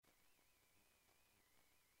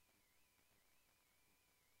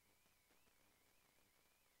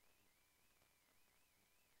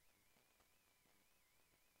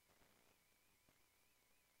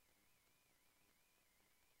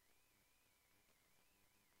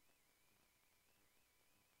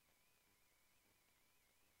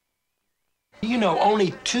You know,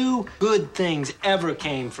 only two good things ever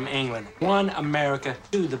came from England. One, America.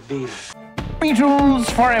 Two, the Beatles. Beatles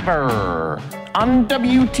Forever on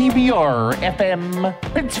WTBR FM,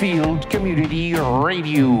 Pittsfield Community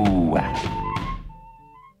Radio.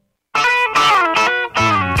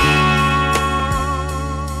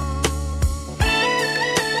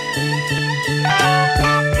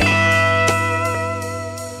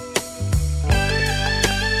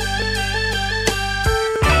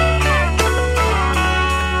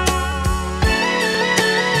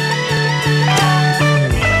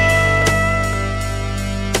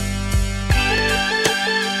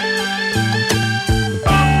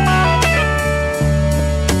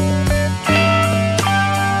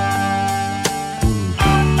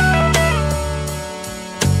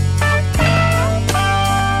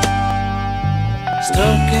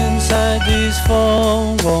 Stuck inside these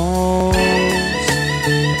four walls,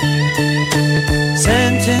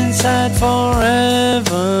 sent inside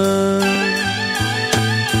forever,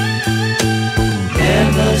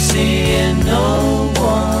 never seeing no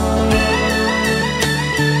one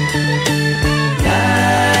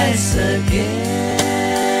nice again,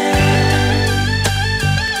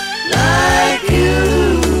 like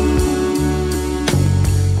you,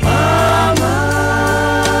 Mama.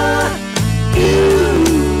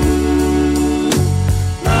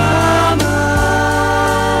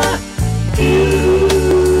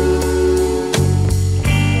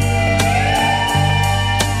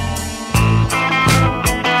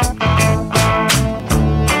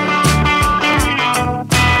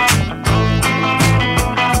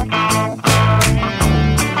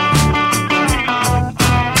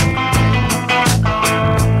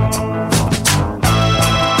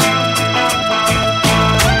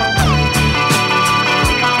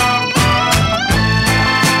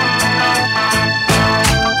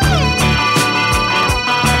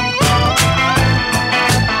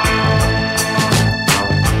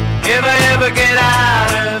 Get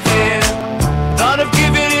out of here, thought of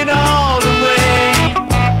giving it all away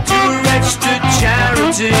to a registered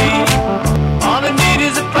charity. All I need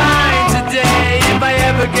is a pint today. If I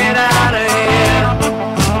ever get out of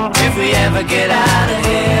here, if we ever get out of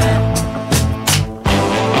here.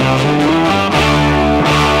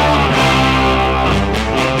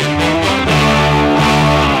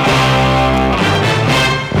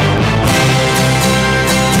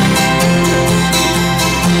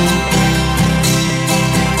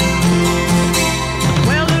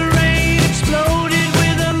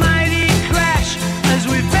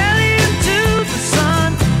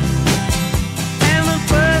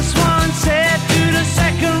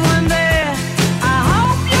 Second one there, I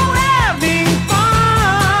hope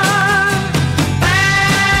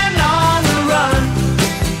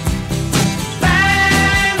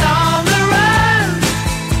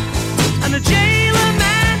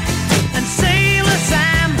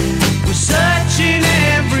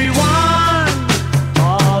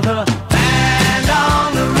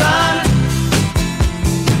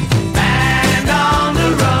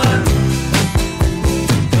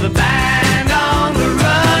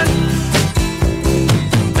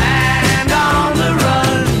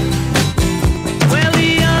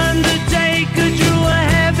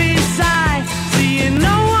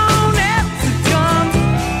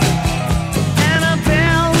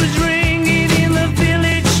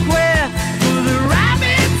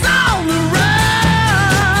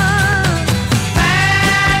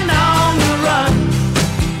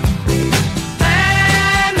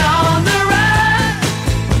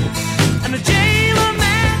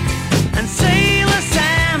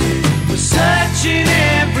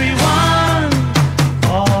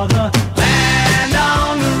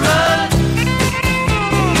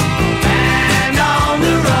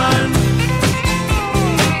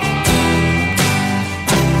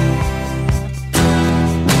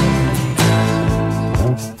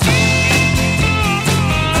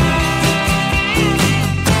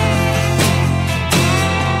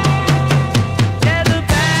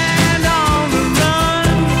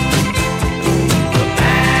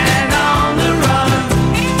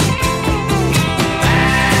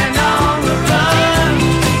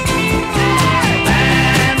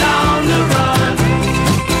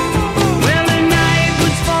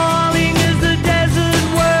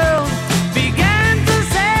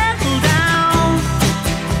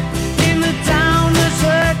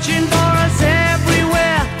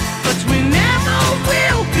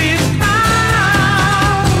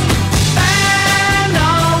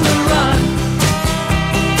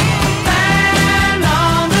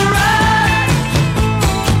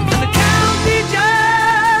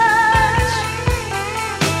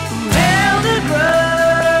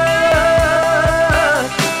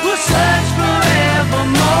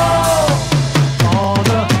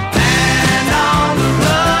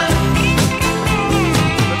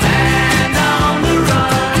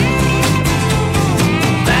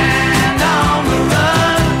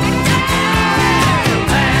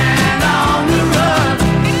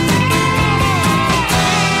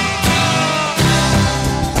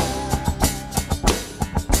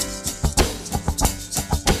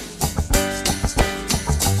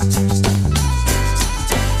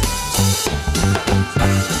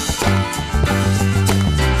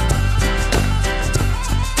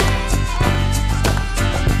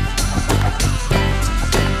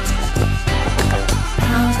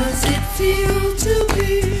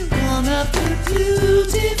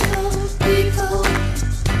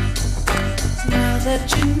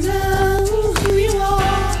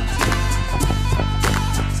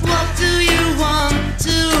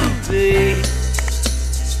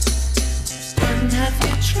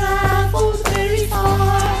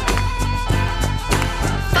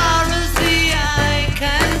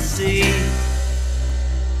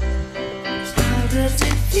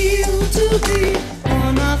to be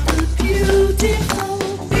one of the beautiful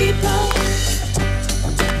people.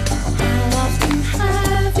 How often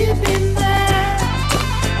have you been there?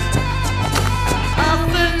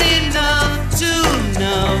 Often enough to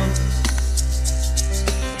know.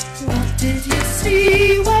 What did you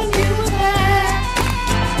see when you were there?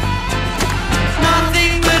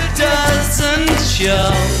 Nothing that doesn't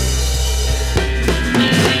show.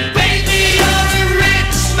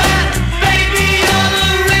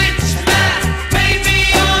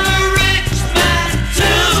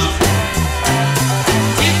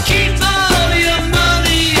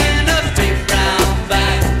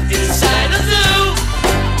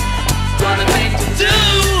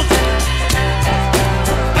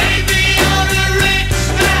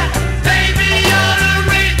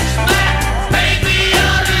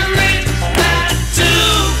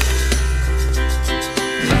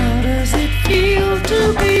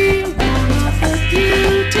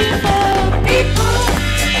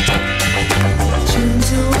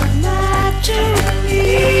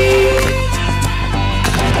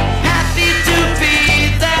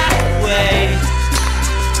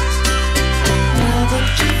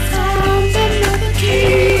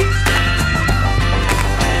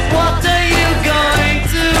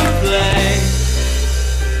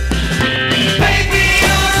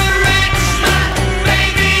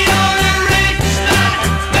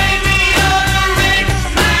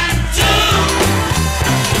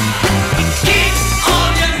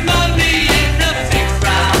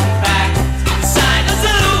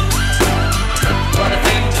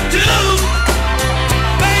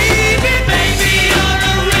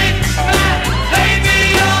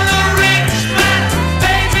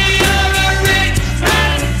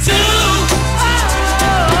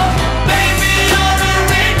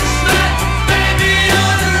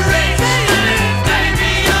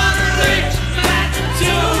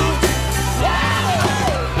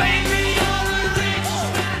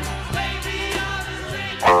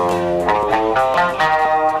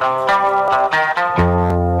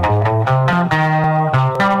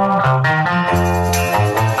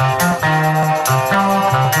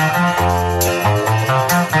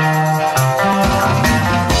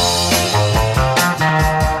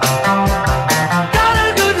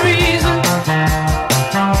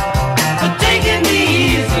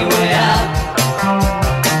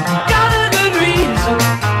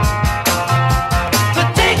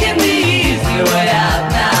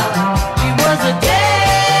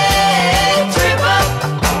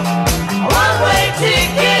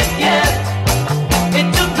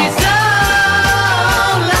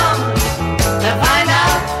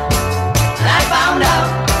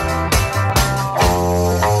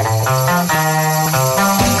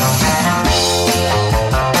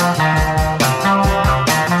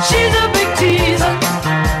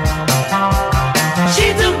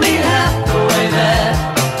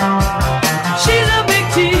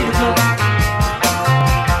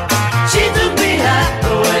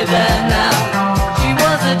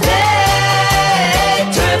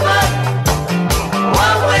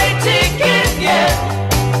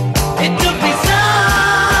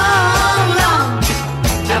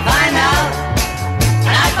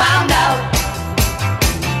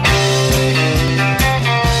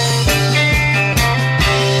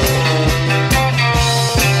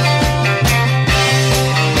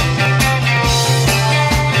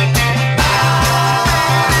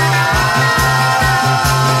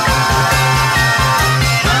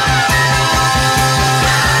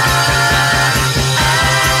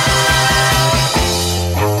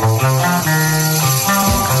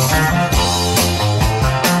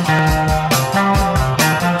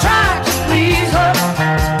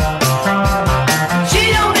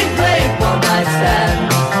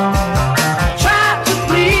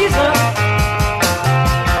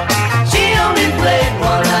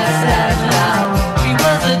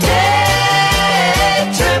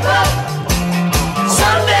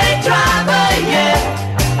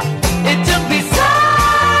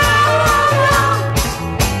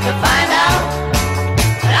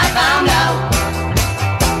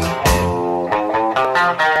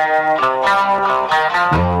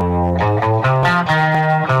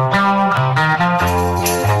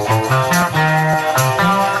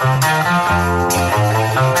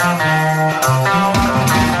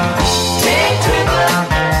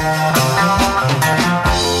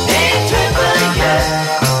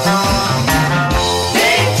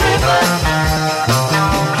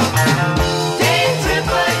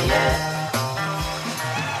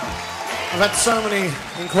 I've had so many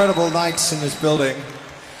incredible nights in this building.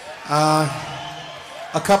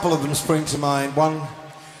 A couple of them spring to mind. One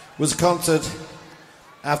was a concert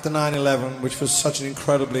after 9/11, which was such an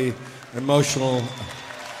incredibly emotional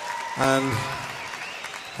and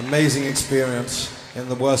amazing experience in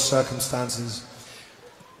the worst circumstances.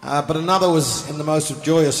 But another was in the most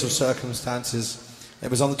joyous of circumstances. It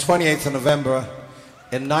was on the 28th of November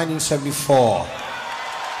in 1974.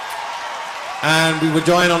 And we were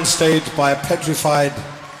joined on stage by a petrified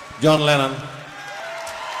John Lennon,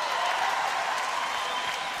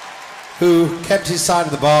 who kept his side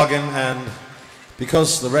of the bargain, and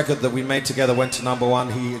because the record that we made together went to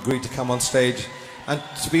 #1, he agreed to come on stage. And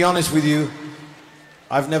to be honest with you,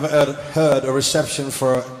 I've never heard a reception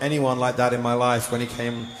for anyone like that in my life when he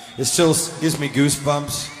came. It still gives me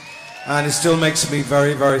goosebumps, and it still makes me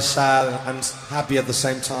very, very sad and happy at the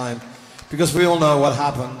same time, because we all know what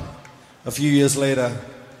happened a few years later.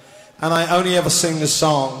 And I only ever sing this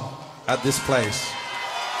song at this place,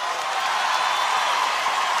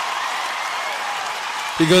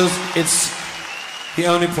 because it's the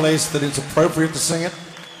only place that it's appropriate to sing it,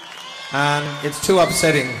 and it's too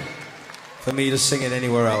upsetting for me to sing it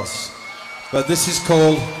anywhere else. But this is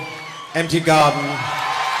called Empty Garden,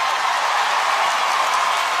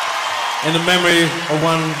 in the memory of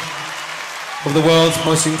one of the world's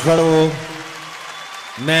most incredible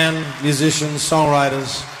men, musicians,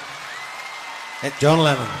 songwriters, John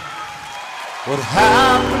Lennon. What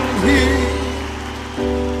happened here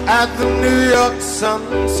at the New York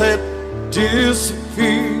sunset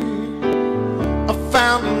disappeared. I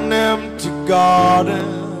found an empty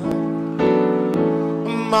garden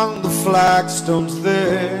among the flagstones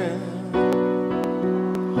there.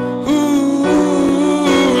 Who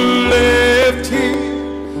left here?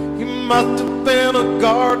 He must have been a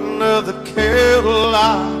gardener that cared a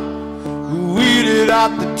lot, who weeded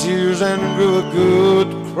out the tears and grew a good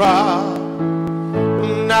crop.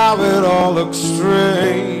 Now it all looks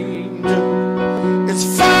strange. It's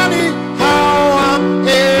funny how I'm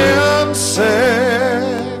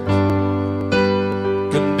insect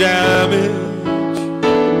can damage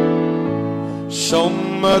so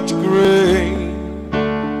much grain.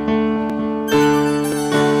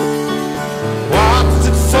 What's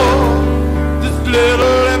it for, this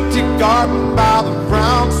little empty garden by the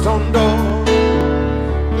brownstone door,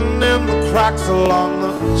 and in the cracks along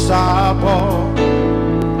the sidewalk?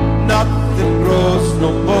 Nothing grows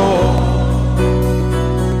no more.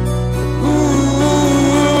 Who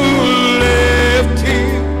left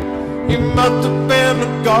here? He must have been a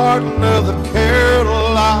gardener that cared a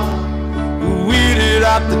lot, who weeded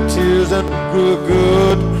out the tears and grew a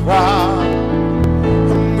good crop.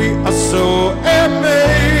 And we are so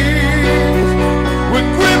amazed, we're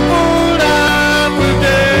crippled and we're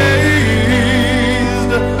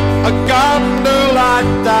dazed. A gardener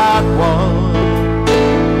like that one,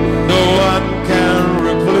 no one can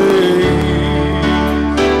replace.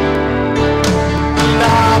 And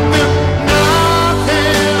I've been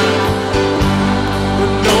knocking,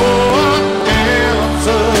 but no one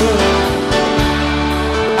answers.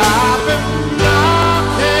 I've been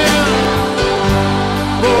knocking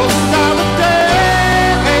most of the day,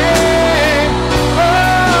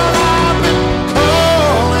 but I've been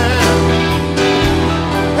calling.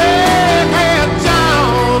 Hey, hey,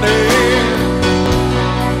 Johnny,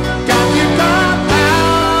 got you got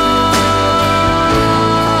out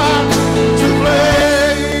to play.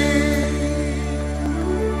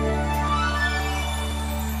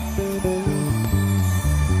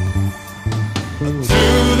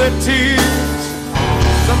 Through the tears,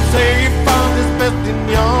 some say he found his best in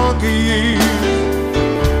younger years,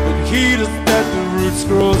 but he just let the roots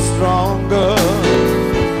grow stronger.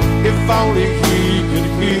 If only he could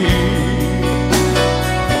hear.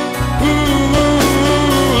 Who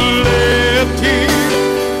left here?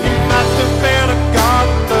 He must have been a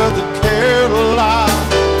gardener that cared a lot,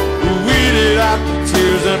 who weeded out the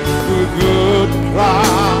tears and grew a good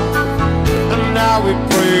crop. And now we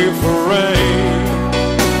pray for rain,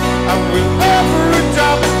 and with every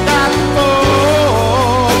drop that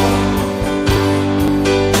falls,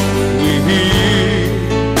 we hear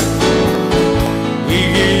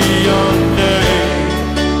your name.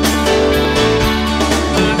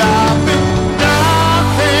 And I've been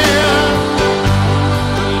knocking,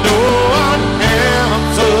 but no one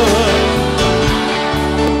answers.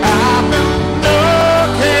 I've been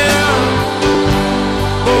knocking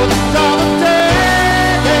most of the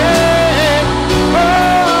day,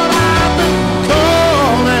 but I've been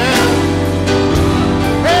calling.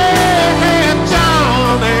 Hey, hey,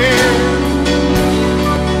 Johnny,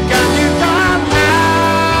 can you come out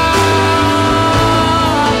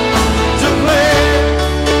to play?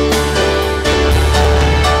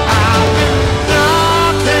 I've been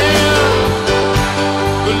knocking,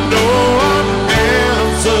 but no one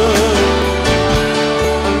answers.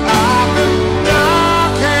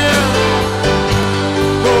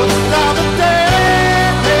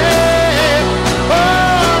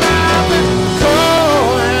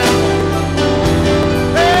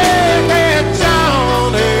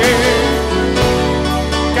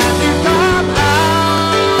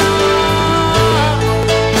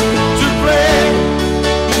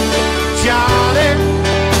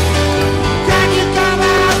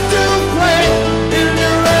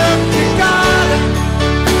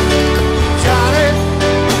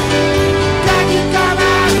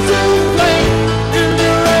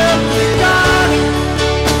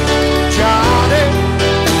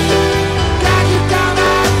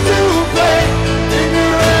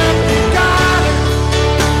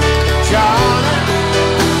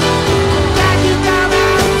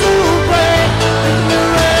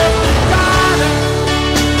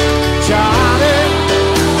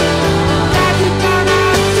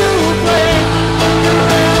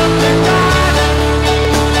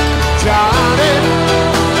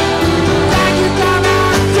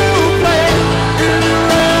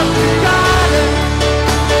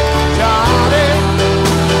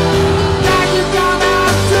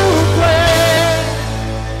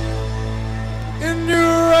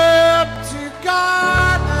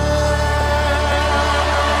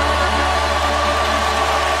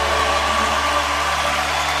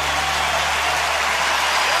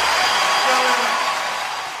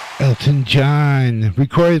 Elton John,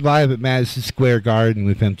 recorded live at Madison Square Garden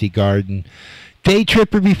with Empty Garden. Day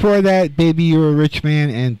Tripper before that, Baby You're a Rich Man,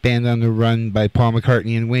 and Band on the Run by Paul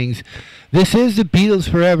McCartney and Wings. This is the Beatles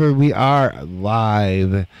Forever. We are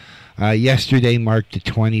live. Yesterday marked the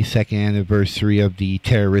 22nd anniversary of the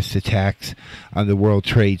terrorist attacks on the World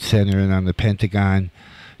Trade Center and on the Pentagon,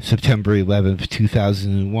 September 11th,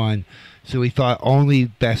 2001. So we thought only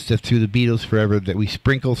best of Through the Beatles Forever that we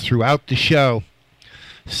sprinkle throughout the show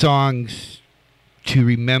songs to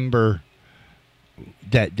remember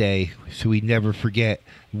that day so we never forget.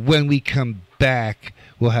 When we come back,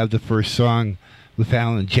 we'll have the first song with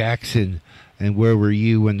Alan Jackson and Where Were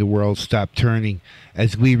You When the World Stopped Turning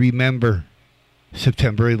as we remember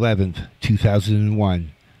September 11th,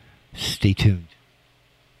 2001. Stay tuned.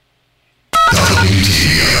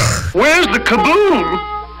 Where's the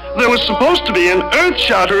kaboom? There was supposed to be an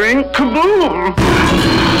earth-shattering kaboom.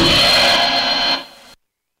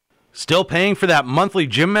 Still paying for that monthly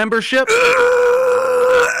gym membership?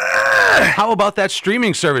 How about that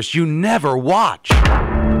streaming service you never watch?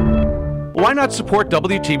 Why not support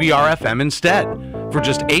WTBR FM instead? For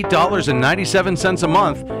just $8.97 a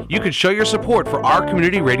month, you could show your support for our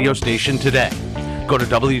community radio station today. Go to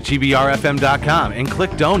WTBRFM.com and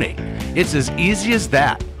click Donate. It's as easy as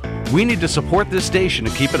that. We need to support this station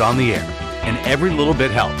to keep it on the air, and every little bit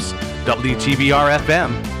helps. WTBR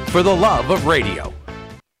FM, for the love of radio.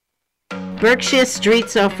 Berkshire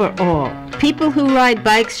streets are for all. People who ride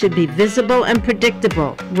bikes should be visible and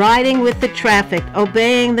predictable, riding with the traffic,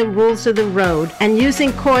 obeying the rules of the road, and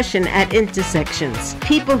using caution at intersections.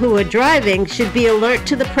 People who are driving should be alert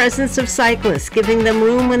to the presence of cyclists, giving them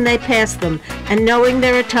room when they pass them, and knowing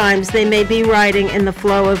there are times they may be riding in the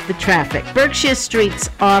flow of the traffic. Berkshire streets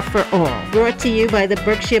are for all. Brought to you by the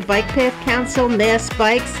Berkshire Bike Path Council, Mass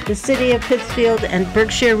Bikes, the City of Pittsfield, and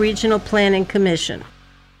Berkshire Regional Planning Commission.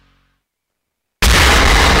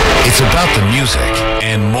 It's about the music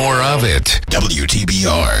and more of it.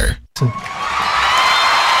 WTBR.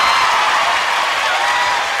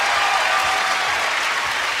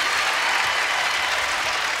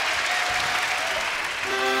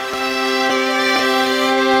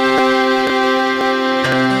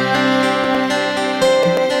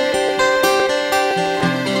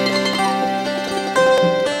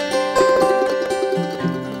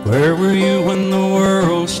 Where were you when the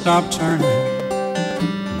world stopped turning?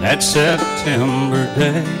 That September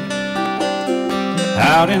day,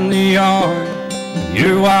 out in the yard,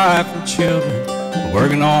 your wife and children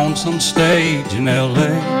working on some stage in L.A.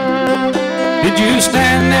 Did you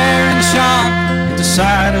stand there in shock at the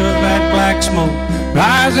sight of that black smoke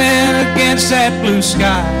rising against that blue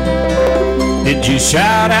sky? Did you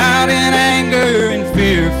shout out in anger and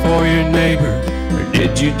fear for your neighbor, or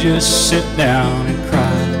did you just sit down and cry?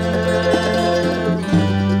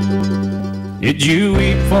 Did you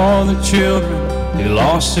weep for the children who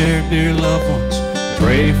lost their dear loved ones?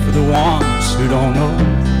 Pray for the ones who don't know.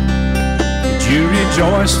 Did you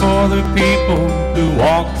rejoice for the people who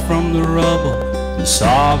walked from the rubble and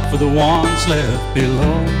sob for the ones left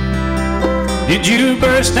below? Did you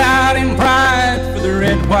burst out in pride for the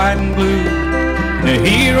red, white, and blue, and the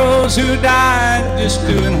heroes who died just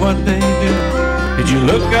doing what they do? Did you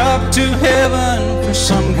look up to heaven for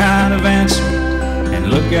some kind of answer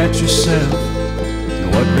and look at yourself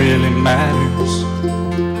and what really matters?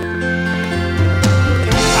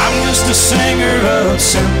 I'm just a singer of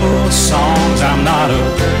simple songs. I'm not a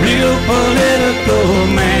real political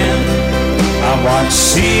man. I watch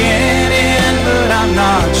CNN, but I'm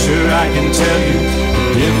not sure I can tell you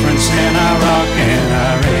the difference in Iraq and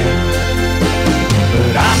Iran.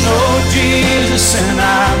 But I know Jesus and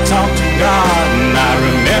I've talked to God, and I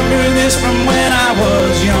remember this from when I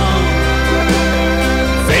was young.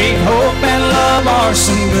 Faith, hope, and love are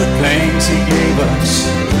some good things He gave us,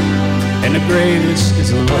 and the greatest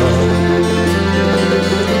is love.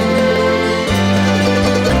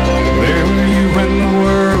 Where were you when the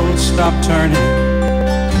world stopped turning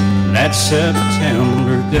that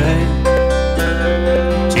September day?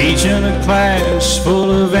 Teaching a class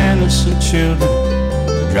full of innocent children,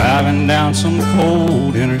 driving down some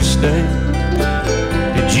cold interstate.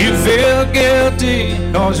 Did you feel guilty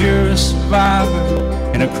cause you're a survivor?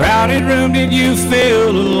 In a crowded room, did you feel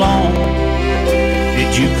alone?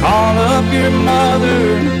 Did you call up your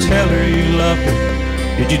mother and tell her you loved her?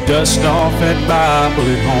 Did you dust off that Bible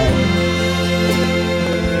at home?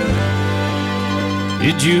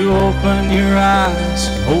 Did you open your eyes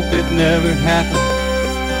and hope it never happened?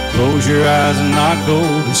 Close your eyes and not go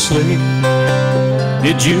to sleep?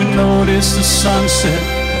 Did you notice the sunset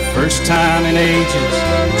the first time in ages?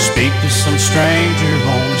 Speak to some stranger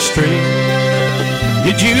on the street?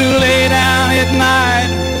 Did you lay down at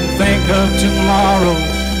night and think of tomorrow?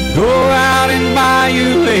 Go out and buy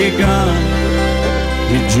you a gun?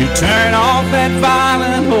 Did you turn off that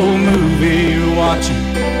violent old movie you're watching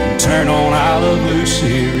and turn on Out of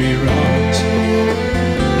Lucy reruns?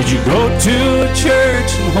 Did you go to a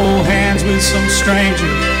church and hold hands with some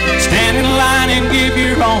stranger, stand in line and give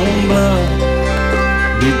your own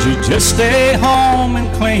blood? Did you just stay home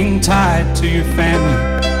and cling tight to your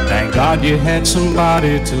family? Thank God you had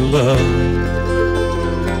somebody to love.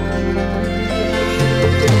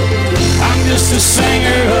 I'm just a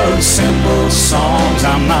singer of simple songs.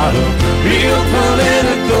 I'm not a real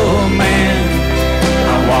political man.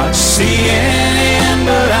 I watch CNN,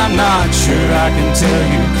 but I'm not sure I can tell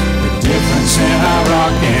you the difference in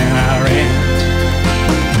Iraq and Iran.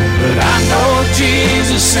 But I know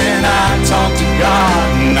Jesus and I talk to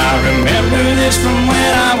God, and I remember this from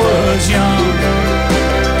when I was young.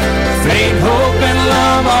 Faith, hope, and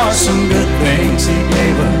love are some good things He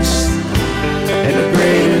gave us, and the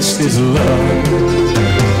greatest is love.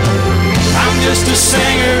 I'm just a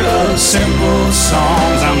singer of simple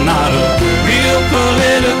songs. I'm not a real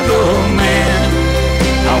political man.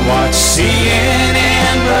 I watch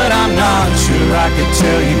CNN, but I'm not sure I could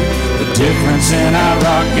tell you the difference in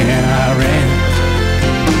Iraq and Iran.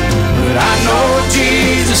 But I know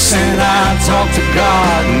Jesus and I talk to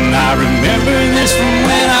God, and I remember this from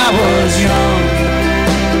when I was young.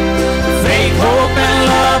 Faith, hope, and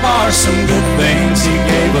love are some good things He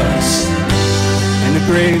gave us, and the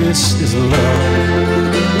greatest is love.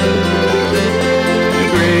 The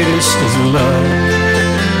greatest is love.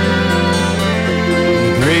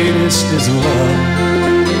 The greatest is love.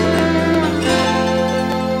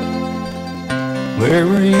 Where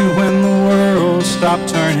were you when the world stopped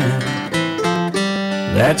turning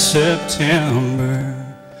that September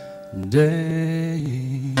day?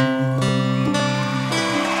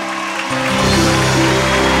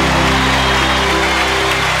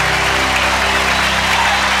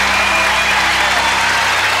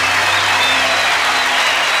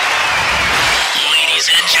 Ladies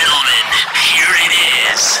and gentlemen, here it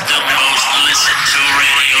is, the most listened to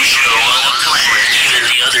radio show on the planet. Even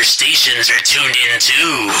the other stations are tuned in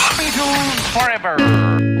too. Beatles forever.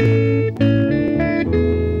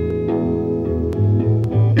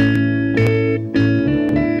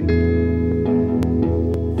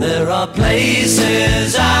 There are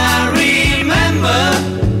places I remember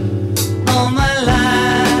all my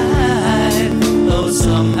life, though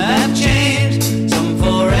some have changed, some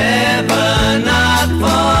forever, not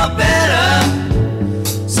for better.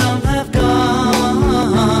 Some have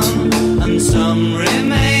gone and some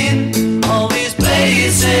remain. All these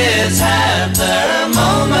places have their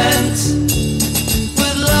moments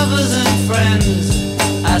with lovers and friends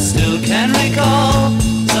I still can recall.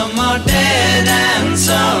 Some are dead and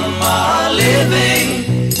some are living.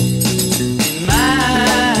 In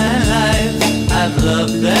my life, I've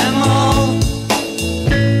loved them all.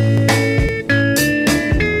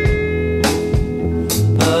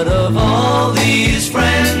 But of all these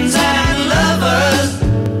friends and lovers,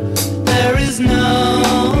 there is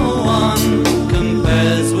no one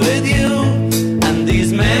compares with you. And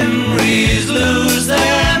these memories lose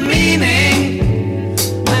their meaning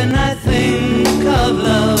when I think of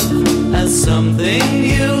love as something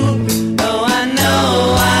new. Though I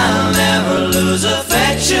know I'll never lose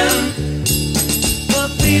affection for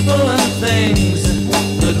people and things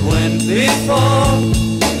that went before.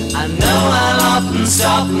 I know I'll often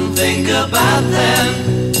stop and think about them.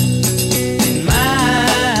 In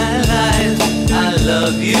my life, I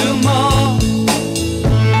love you more.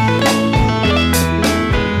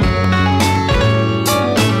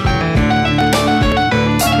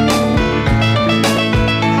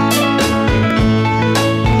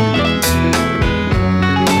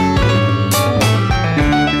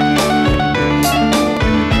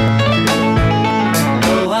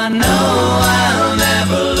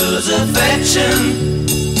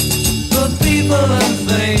 For people and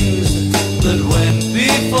things that went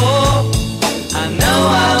before. I know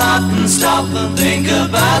I'll often stop and think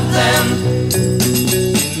about them.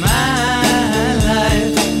 In my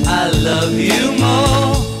life, I love you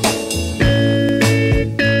more.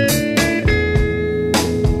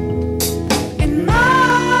 In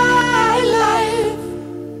my life,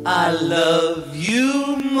 I love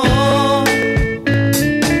you more.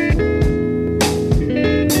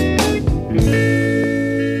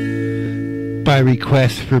 By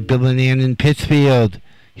request for Bill and Ann in Pittsfield,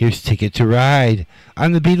 here's Ticket to Ride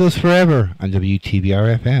on the Beatles Forever on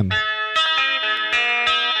WTBR FM.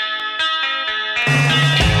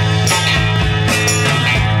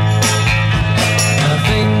 I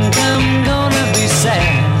think I'm gonna be sad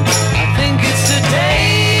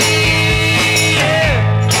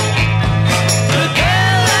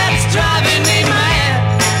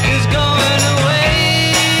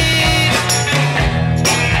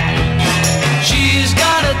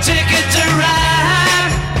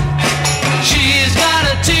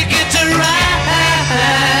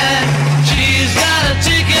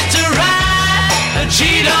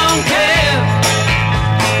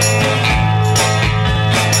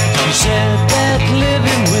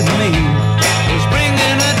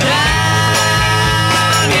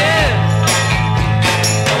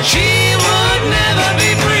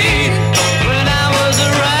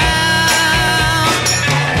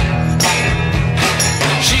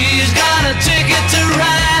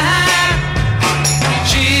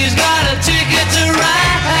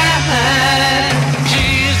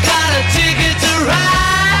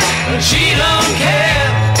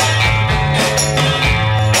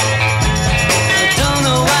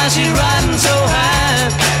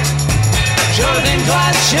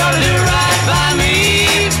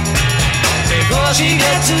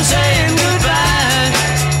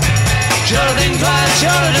sure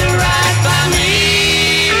to do right by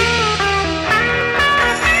me.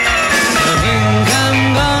 I think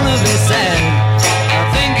I'm gonna be sad. I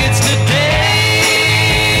think it's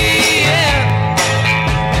today, yeah.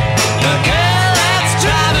 The girl that's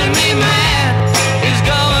driving me mad is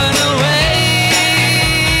going away,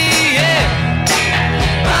 yeah.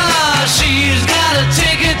 Oh, she's got a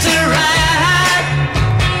ticket to ride.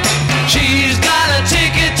 She's got a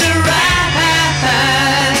ticket to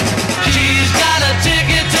ride. She's got a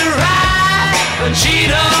ticket to ride, but she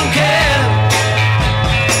don't care.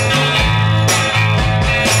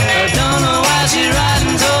 I don't know why she's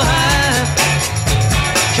riding so high.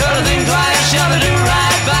 Sure to think twice, sure to do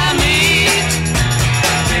right by me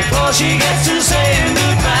before she gets to saying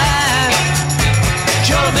goodbye.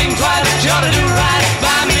 Sure to think twice, sure to do right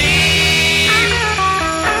by me.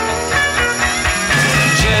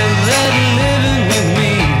 Just that living with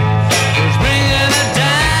me was bringing her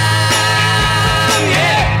down,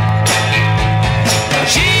 yeah.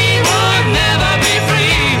 She would never be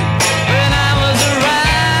free when I was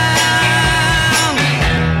around.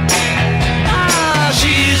 Ah,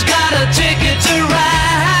 she's got a ticket to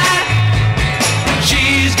ride.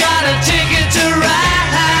 She's got a ticket to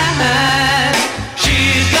ride.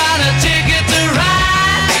 She's got a ticket to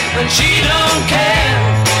ride, and she don't care.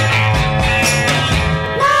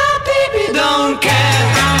 My baby don't care.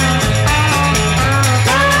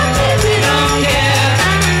 My baby don't care.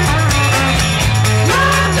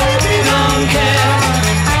 My baby don't care.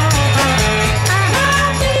 My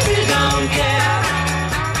baby don't care.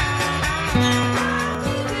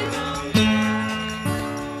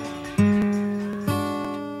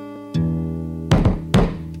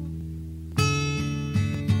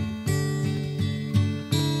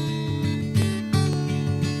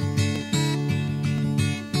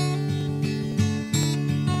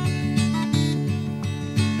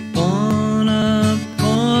 Born a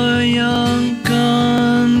poor young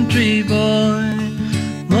country boy,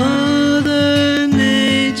 Mother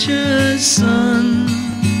Nature's son.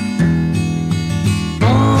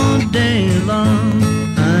 All day long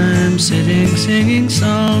I'm sitting singing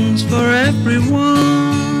songs for everyone.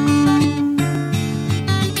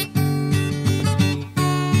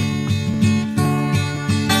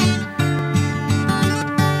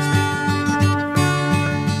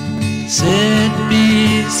 Sit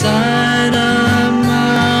beside a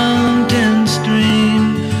mountain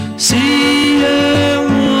stream, see her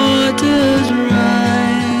waters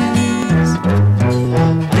rise.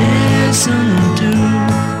 Listen to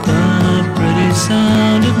the pretty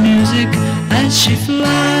sound of music as she flies.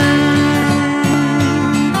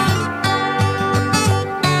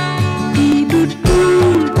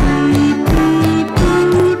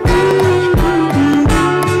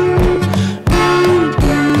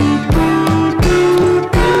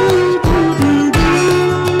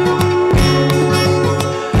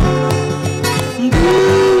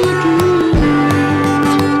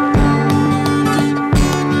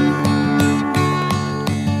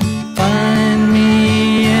 Find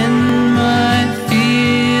me in my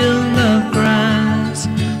field of grass,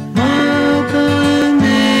 Mother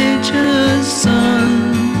Nature's son.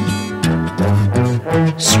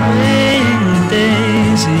 Swaying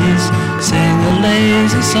daisies, sing a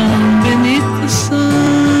lazy song beneath the sun.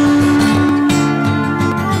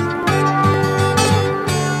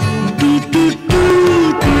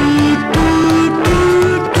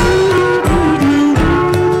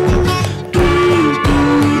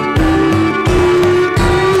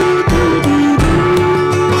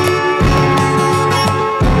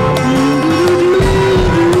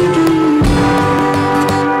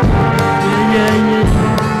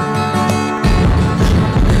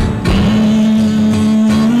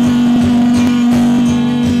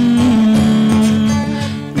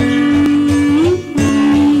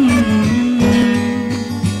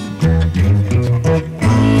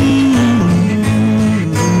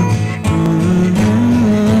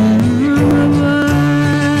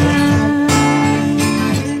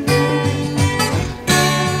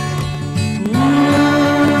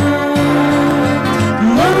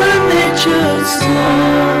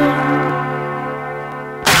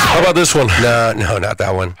 How about this one? No, not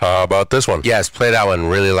that one. How about this one? Yes, play that one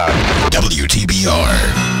really loud.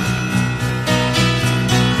 WTBR.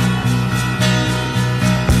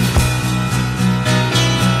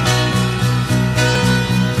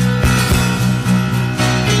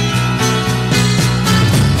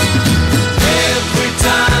 Every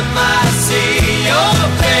time I see your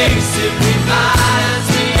face, it reminds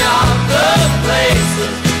me of the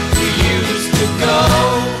places we used to go.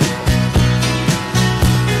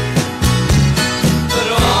 But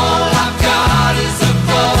all I've got is a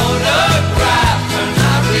photograph and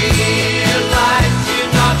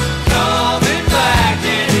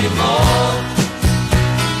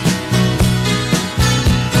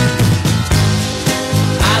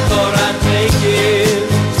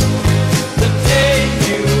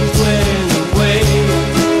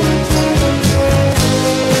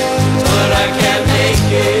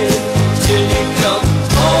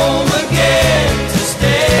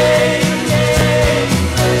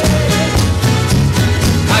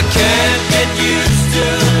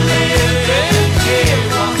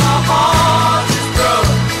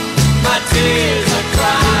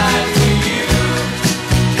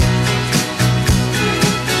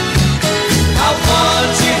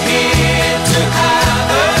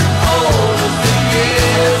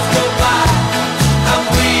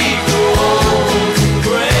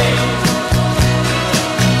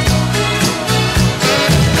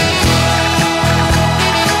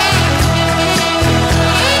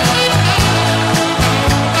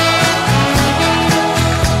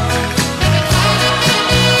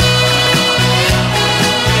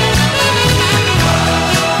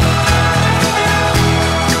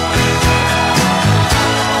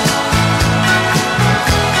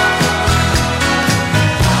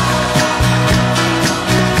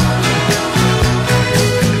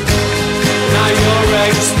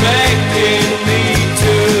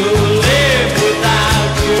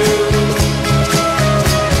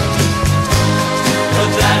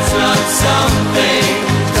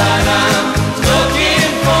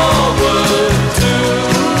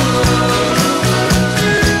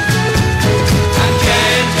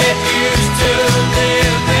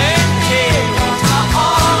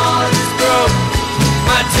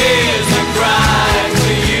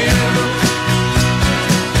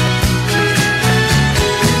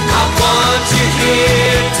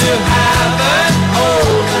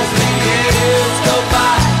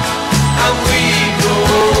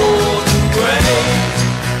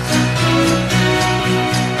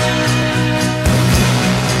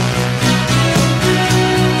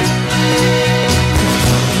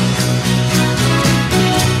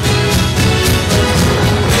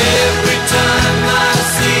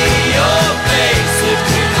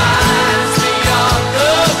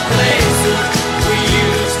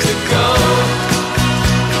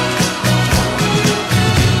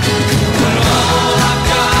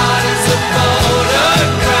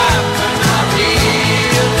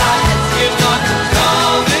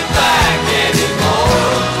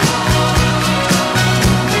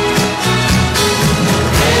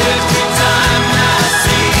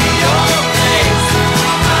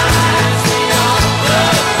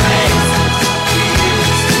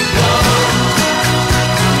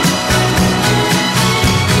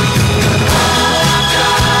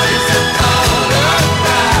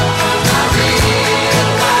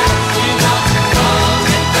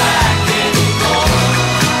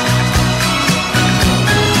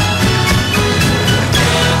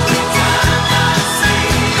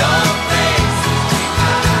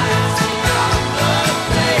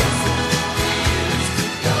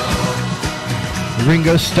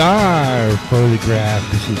Ringo Starr,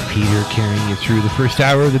 Photograph. This is Peter carrying you through the first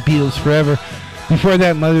hour of the Beatles Forever. Before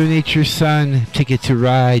that, Mother Nature's Son, Ticket to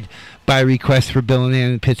Ride, by request for Bill and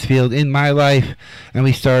Ann in Pittsfield, In My Life. And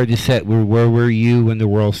we started the set with Where Were You When the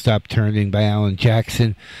World Stopped Turning by Alan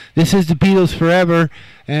Jackson. This is the Beatles Forever,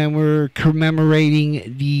 and we're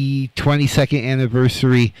commemorating the 22nd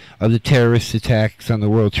anniversary of the terrorist attacks on the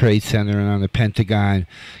World Trade Center and on the Pentagon.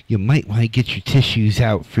 You might want to get your tissues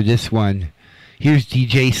out for this one. Here's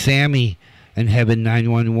DJ Sammy and Heaven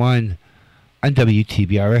 911 on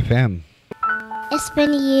WTBR FM. It's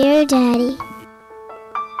been a year, Daddy.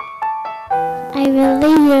 I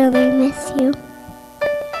really miss you.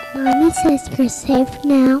 Mommy says you're safe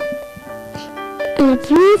now in a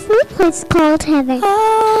beautiful place called heaven.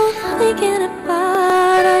 Oh, thinking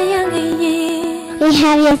about our younger years. We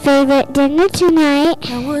have your favorite dinner tonight.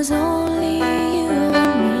 That was only you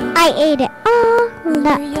and me. I ate it all We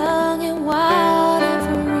were young and wild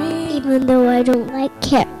and free. even though I don't like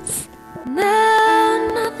carrots. Now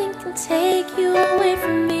nothing can take you away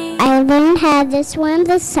from me. I learned how to swim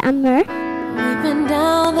this summer. We've been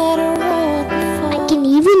down that road before. I can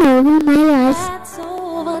even open my eyes. That's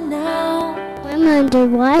over now. I'm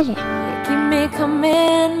underwater. You keep me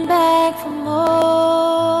coming back for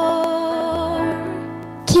more.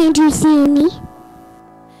 Can't you see me?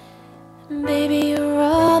 Baby, you're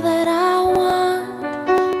all that I want.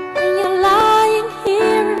 And you're lying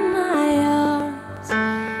here in my arms.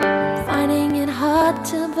 I'm finding it hard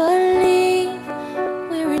to believe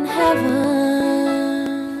we're in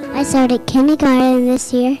heaven. I started kindergarten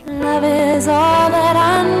this year. Love is all that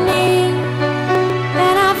I need.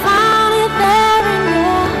 And I found it there in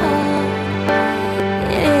your heart.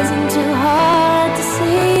 It isn't too hard to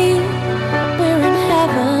see. We're in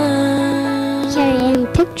heaven. Carrying a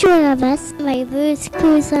picture of us, my Blue's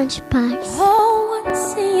Clues lunchbox. Oh,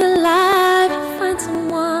 once in your life you find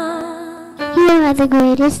someone You are the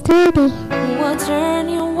greatest daddy. who will turn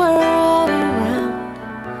your world around.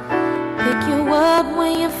 Pick you up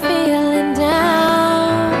when you're feeling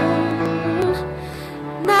down.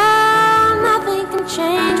 Now nothing can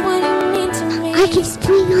change what you mean to me. I can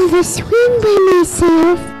swing on the swing by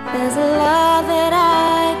myself. There's a lot that I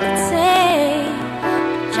could say.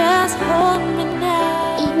 Just hold me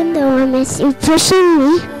now. Even though I miss you pushing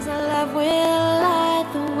me. 'Cause our love will light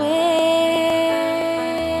the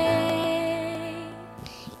way.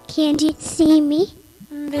 Can't you see me?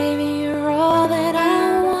 Baby, you're all that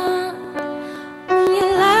I want. When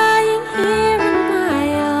you're lying here in my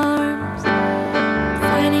arms, I'm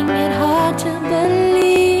finding it hard to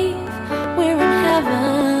believe we're in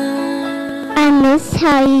heaven. I miss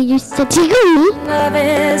how you used to tickle me. Love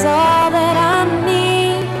is all that I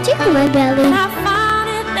need. Tickle my belly. And I found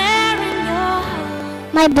it there in your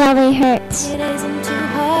heart. My belly hurts. It isn't too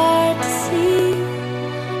hard to see.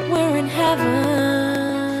 We're in heaven.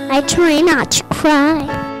 I try not to cry.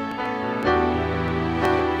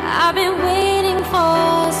 I've been waiting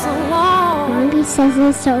for so long. Mommy says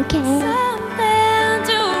it's okay. Something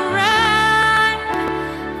to write,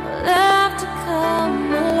 for love to come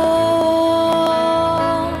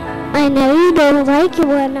along. I know you don't like it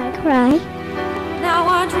when I cry. Now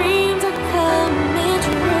our dreams are coming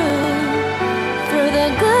true. Through the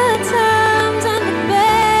good times and the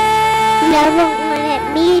bad. Never wanted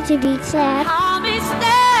me to be sad. I'll be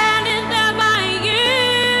standing there by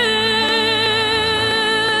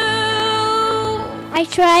you. I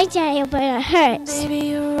tried, Daddy, but it hurts. Baby,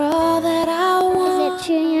 you're all that I want. Is it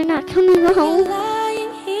true you're not coming home?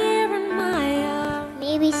 Lying here in my arms.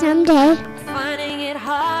 Maybe someday. Finding it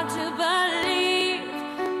hard to believe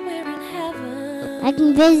we're in heaven. I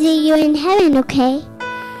can visit you in heaven, okay?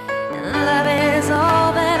 And love is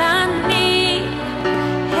all that I need.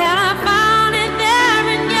 And I found it there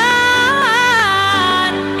in your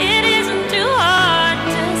heart. It isn't too hard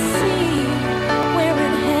to see. We're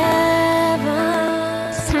in heaven.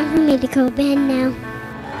 It's time for me to go to bed now.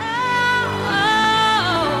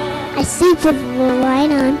 Oh, I sleep with the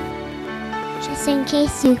light on. Just in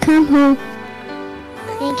case you come home.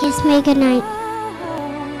 And kiss me goodnight.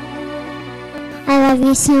 I love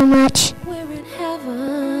you so much. we're in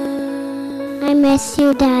heaven. I miss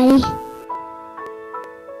you, Daddy.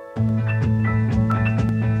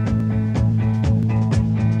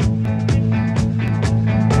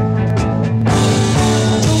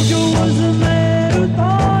 Jojo was a man who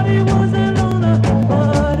thought he was a loner,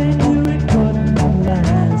 but he knew it couldn't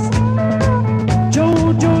last.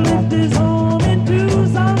 Jojo lived his home in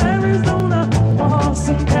Tucson, Arizona, on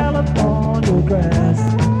some California grass.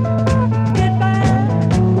 Get back,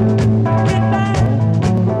 get back,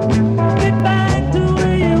 get back to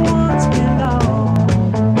where you once belonged.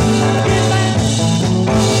 Get back.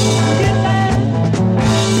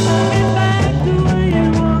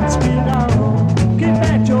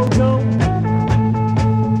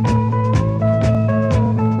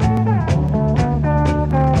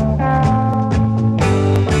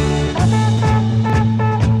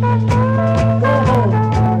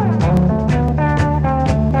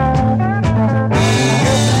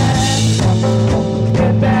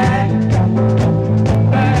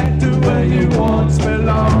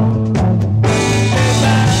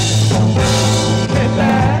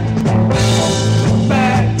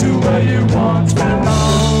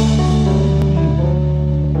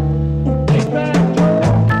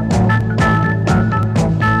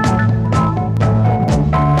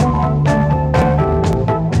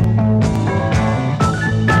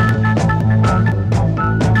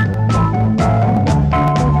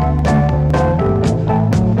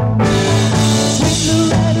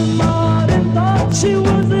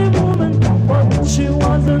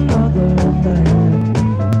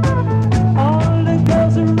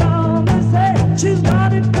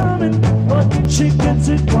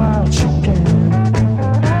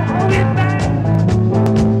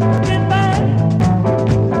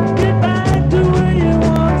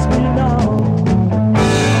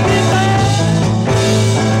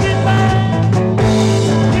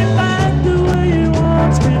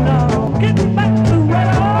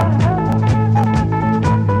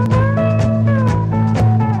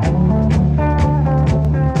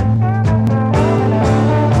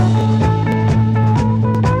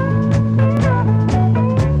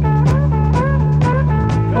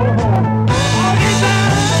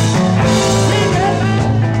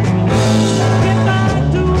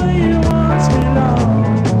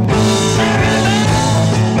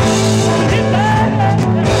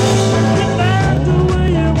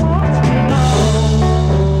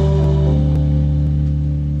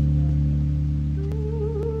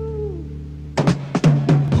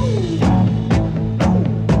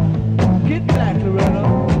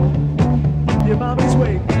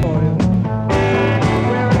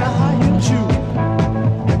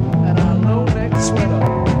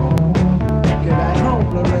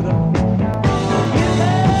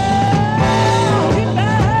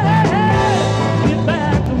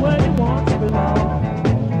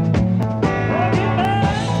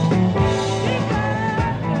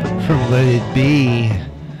 from Let It Be.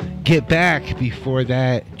 Get Back. Before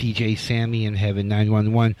that, DJ Sammy and Heaven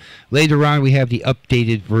 911. Later on, we have the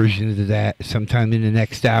updated version of that sometime in the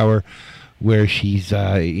next hour where she's,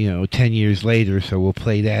 10 years later, so we'll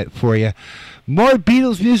play that for you. More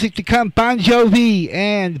Beatles music to come. Bon Jovi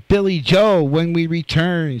and Billy Joel when we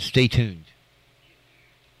return. Stay tuned.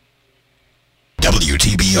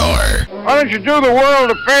 WTBR. Why don't you do the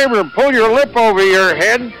world a favor and pull your lip over your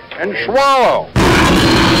head and swallow?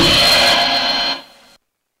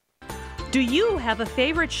 Do you have a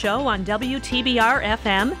favorite show on WTBR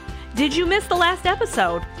FM? Did you miss the last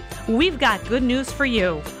episode? We've got good news for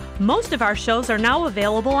you. Most of our shows are now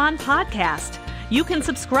available on podcast. You can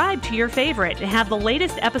subscribe to your favorite and have the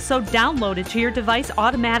latest episode downloaded to your device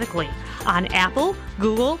automatically on Apple,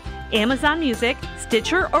 Google, Amazon Music,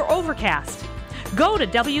 Stitcher, or Overcast. Go to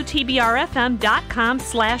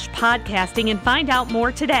WTBRFM.com/podcasting and find out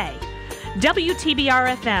more today.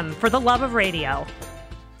 WTBR FM, for the love of radio.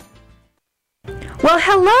 Well,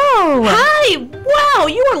 hello! Hi! Wow,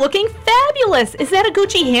 you are looking fabulous! Is that a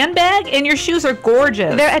Gucci handbag? And your shoes are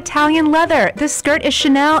gorgeous. They're Italian leather. This skirt is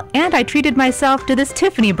Chanel, and I treated myself to this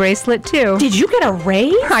Tiffany bracelet, too. Did you get a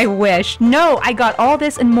raise? I wish. No, I got all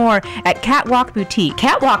this and more at Catwalk Boutique.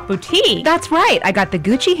 Catwalk Boutique? That's right. I got the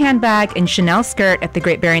Gucci handbag and Chanel skirt at the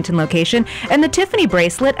Great Barrington location, and the Tiffany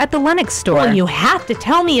bracelet at the Lenox store. Well, you have to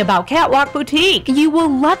tell me about Catwalk Boutique. You will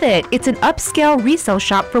love it. It's an upscale resale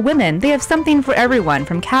shop for women. They have something for everyone,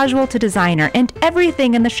 from casual to designer, and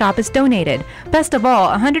everything in the shop is donated. Best of all,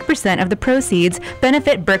 100% of the proceeds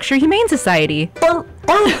benefit Berkshire Humane Society.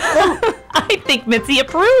 I think Mitzi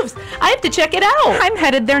approves. I have to check it out. I'm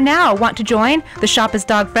headed there now. Want to join? The shop is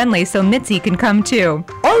dog friendly, so Mitzi can come too.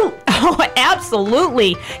 Oh,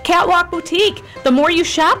 absolutely. Catwalk Boutique. The more you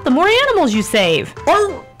shop, the more animals you save.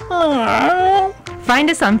 Find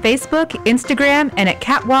us on Facebook, Instagram, and at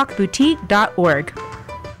catwalkboutique.org.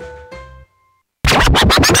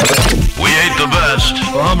 We ain't the best.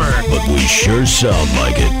 Bummer. But we sure sound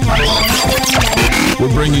like it.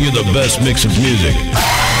 We're bringing you the best mix of music.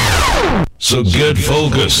 So get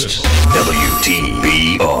focused.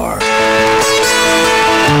 WTBR.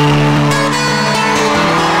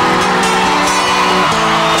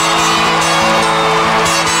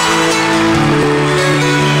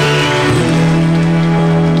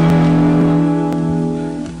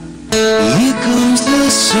 Here comes the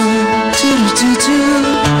sun,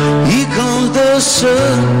 here comes the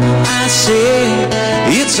sun. I say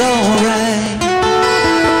it's alright.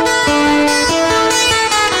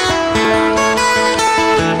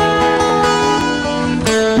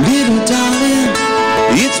 Little darling,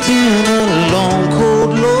 it's been a long,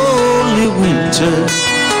 cold, lonely winter.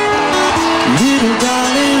 Little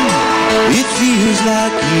darling, it feels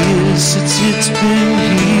like years since it's been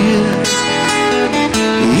here.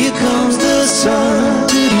 Here comes the sun,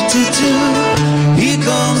 here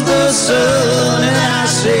comes the sun, and I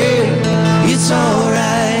say it's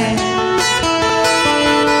alright.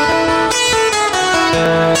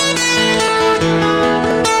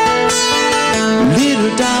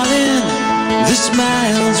 Little darling, the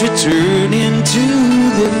smiles returning to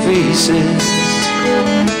their faces.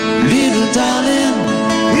 Little darling,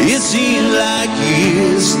 it seems like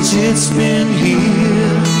years since it's been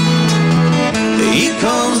here. Here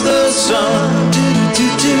comes the sun,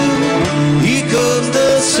 here comes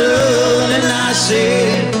the sun, and I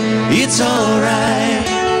say it's alright.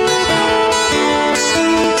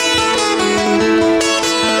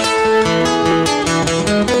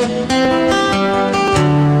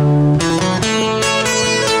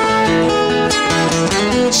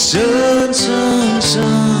 Sun, sun,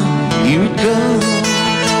 sun, here it comes.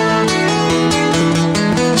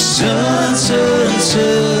 Sun, sun,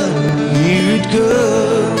 sun, here it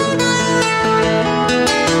goes.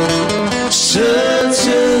 Sun,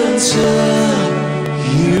 sun, sun,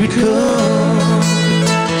 here it comes.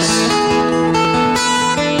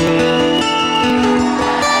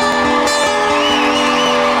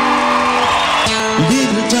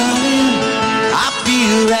 Little darling, I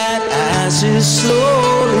feel that ice is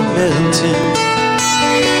slowly melting.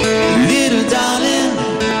 Little darling,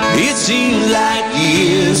 it seems like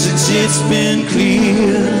years since it's been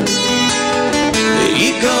clear.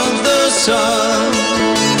 Here comes the sun,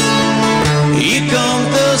 here comes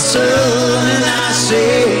the sun, and I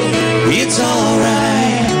say it's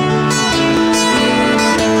alright.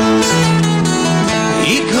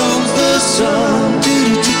 Here comes the sun,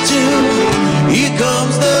 here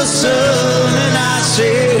comes the sun, and I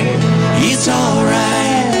say it's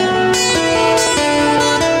alright.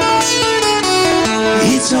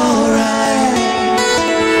 It's alright.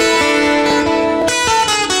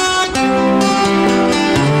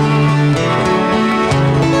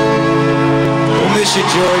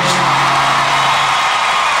 George.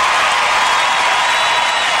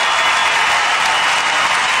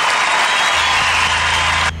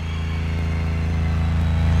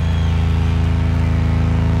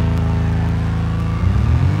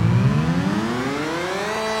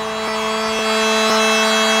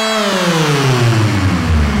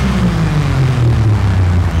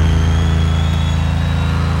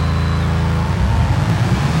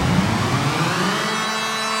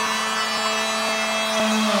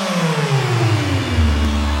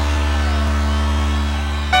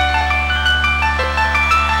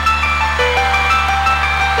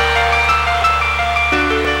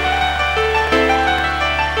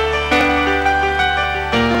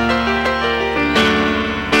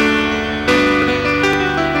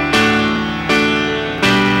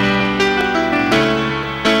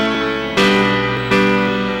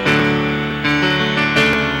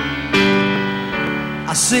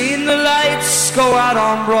 I seen the lights go out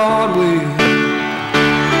on Broadway.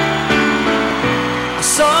 I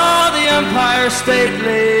saw the Empire State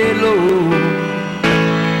lay low.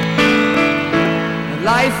 And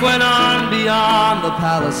life went on beyond the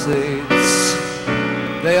Palisades.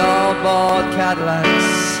 They all bought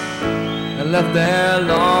Cadillacs and left there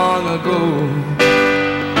long ago.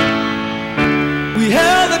 We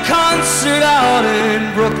held a concert out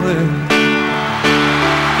in Brooklyn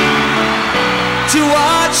to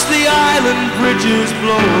watch the island bridges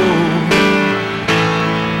blow.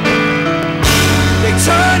 They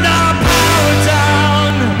turned our power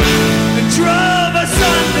down and drove us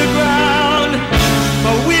underground,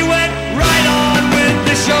 but we went right on with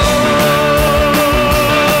the show.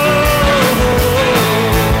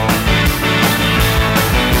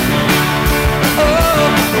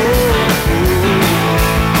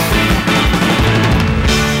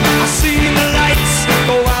 I seen the lights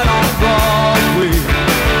go out on Broadway.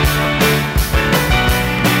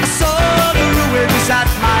 I saw the ruins at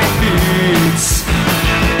my feet.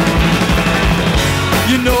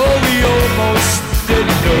 You know we almost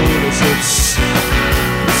didn't notice it.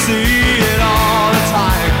 We see it all the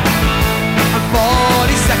time on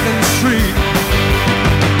 42nd Street.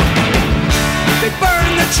 They burn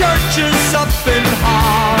the churches up in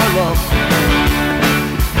Harlem,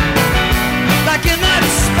 like in that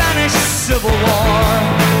Spanish Civil War.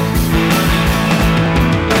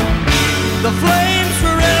 The flames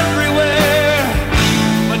were everywhere,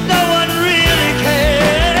 but no one really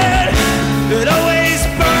cared. It always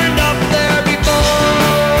burned up there before.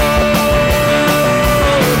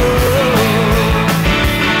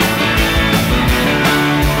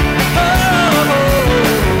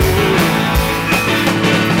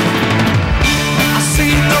 I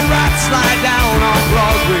seen the rats lie down on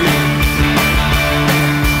Broadway.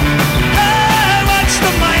 I watched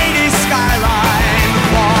the mighty skyline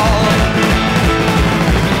fall.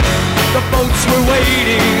 The boats were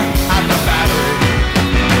waiting at the battery.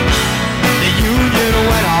 The Union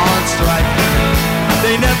went on strike.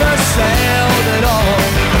 They never sailed at all.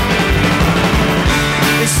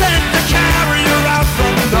 They sent the carrier out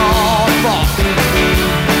from Norfolk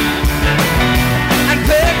and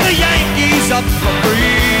picked the Yankees up for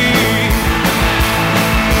free.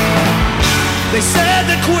 They said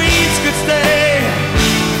the Queens could stay.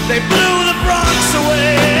 They blew the Bronx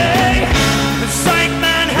away and sank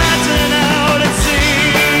Manhattan out at sea.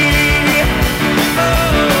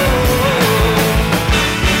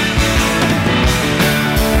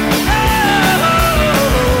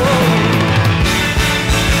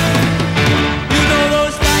 You know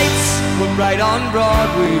those nights were right on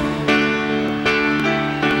Broadway,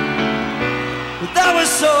 but that was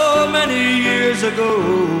so many years ago.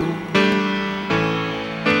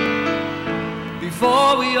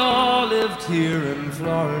 Before we all lived here in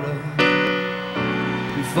Florida,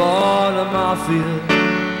 before the mafia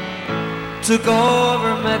took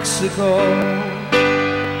over Mexico.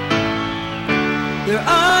 There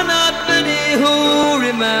are not many who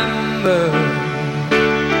remember.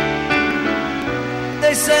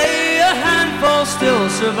 They say a handful still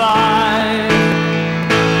survive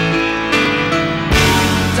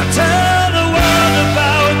to tell the world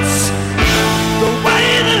about the way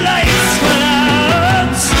the lights went out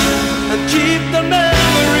and keep the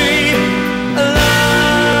memory alive.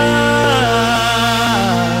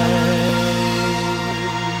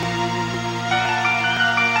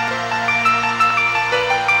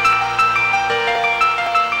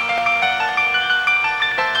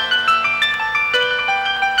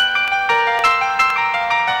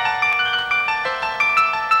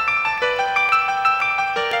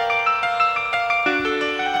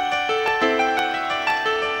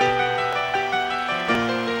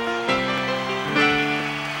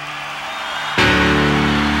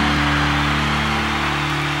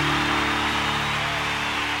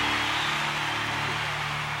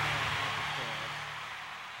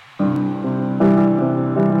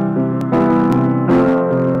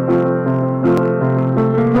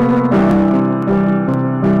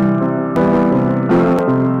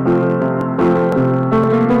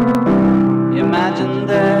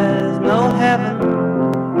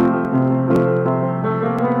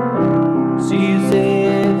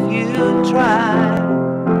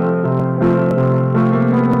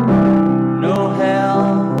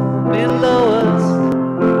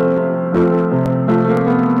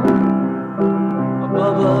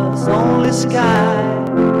 sky.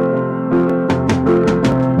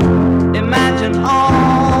 Imagine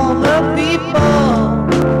all the people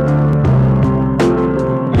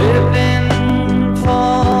living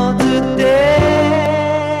for today.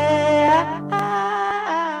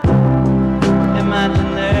 Imagine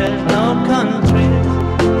there's no countries.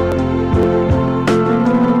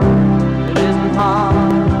 It isn't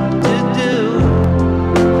hard to do.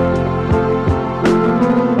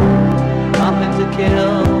 Nothing to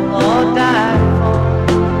kill or die for,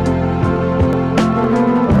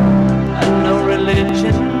 and no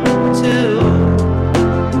religion too.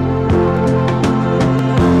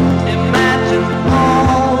 Imagine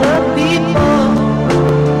all the people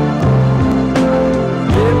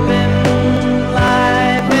living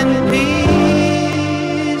life in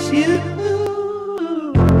peace.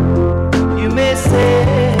 You may say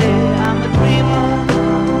I'm a dreamer,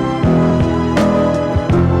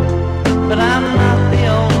 but I'm not the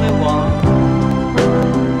only one.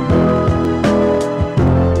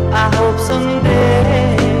 I hope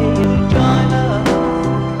someday you'll join us,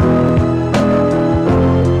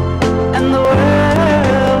 and the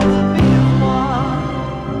world will be one.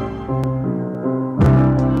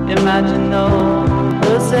 Imagine no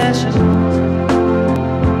possessions.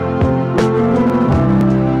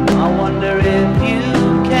 I wonder if you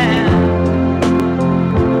can.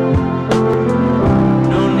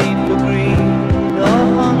 No need for greed or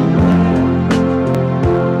hunger,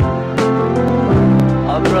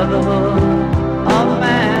 or brotherhood of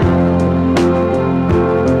man.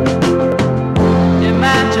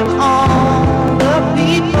 Imagine all the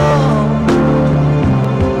people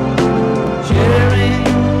sharing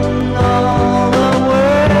all the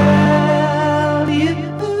world.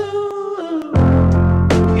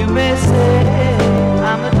 You may say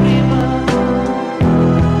I'm a dreamer,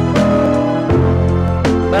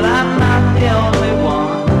 but I'm not the only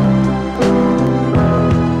one.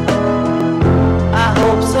 I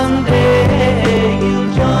hope someday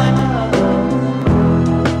you'll join us,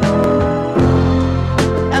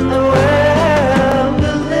 and the world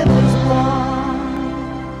will live as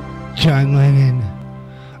one. John Lennon,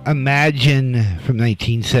 Imagine from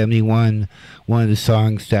 1971, one of the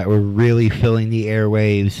songs that were really filling the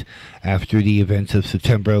airwaves after the events of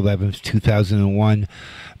September 11th, 2001.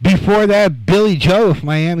 Before that, Billy Joe of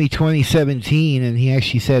Miami 2017, and he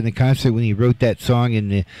actually said in the concert when he wrote that song in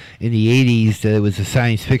the 80s that it was a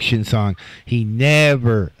science fiction song. He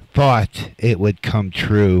never thought it would come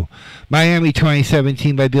true. Miami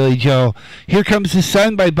 2017 by Billy Joel. Here Comes the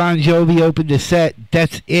Sun by Bon Jovi opened the set.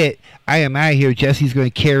 That's it. I am out of here. Jesse's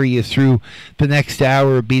going to carry you through the next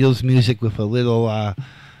hour of Beatles music with a little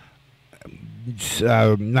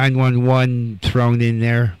 911 thrown in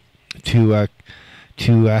there to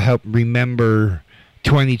help remember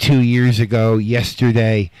 22 years ago,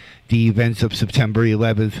 yesterday, the events of September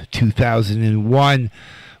 11th, 2001.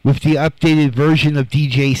 With the updated version of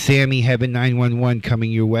DJ Sammy Heaven 911 coming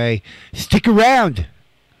your way. Stick around.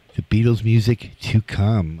 The Beatles music to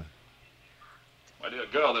come. My dear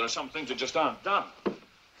girl, there are some things that just aren't done,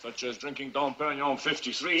 such as drinking Dom Perignon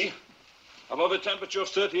 53 above a temperature of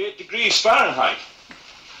 38 degrees Fahrenheit.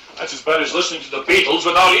 That's as bad as listening to the Beatles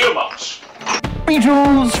without earmuffs.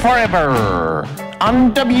 Beatles Forever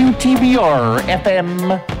on WTBR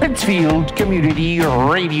FM, Pittsfield Community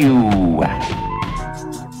Radio.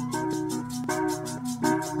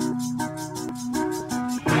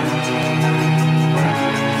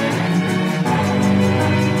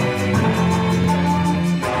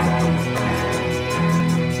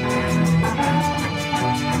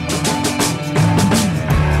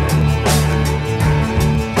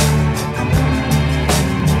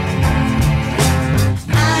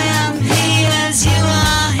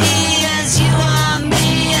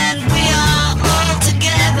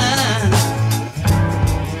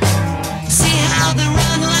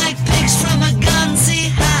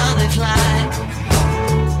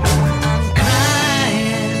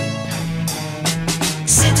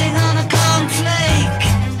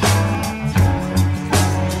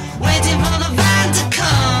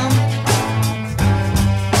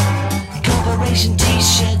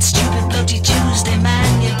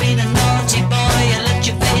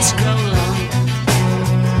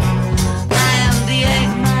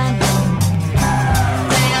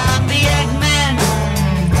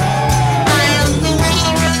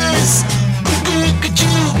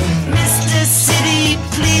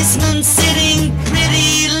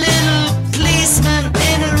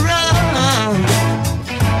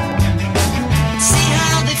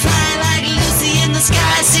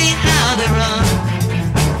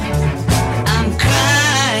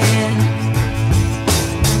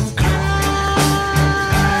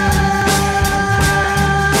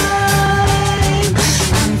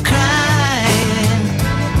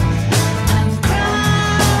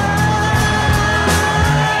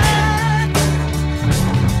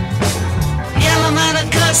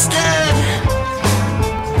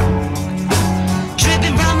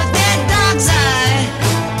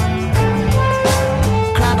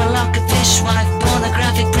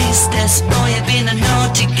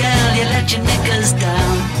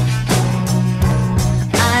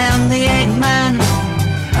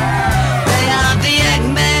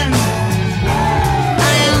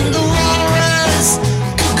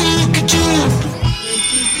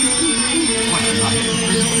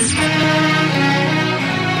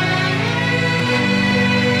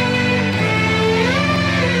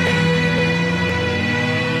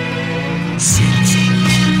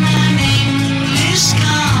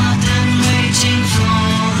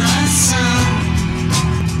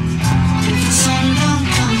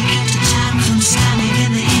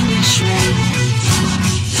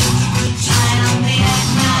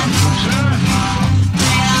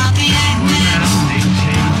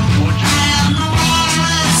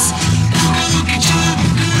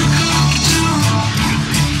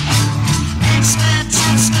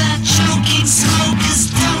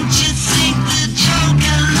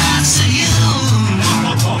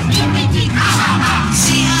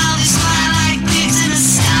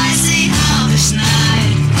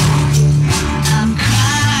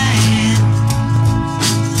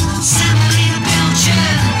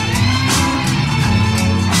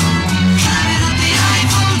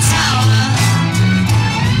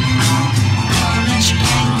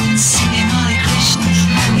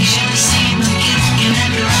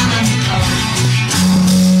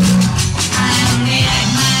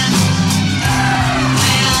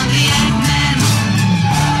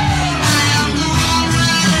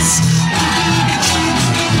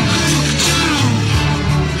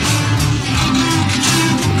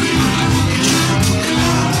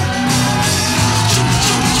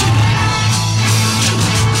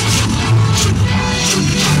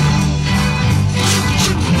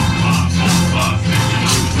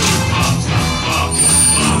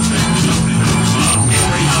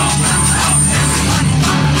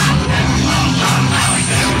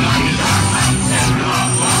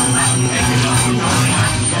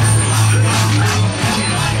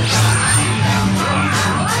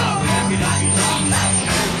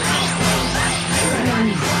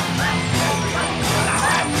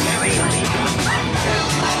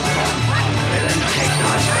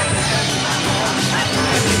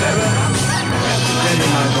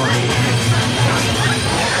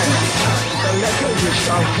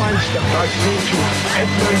 step right into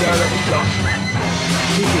every direct dust.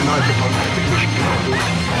 Keep your knife upon my position,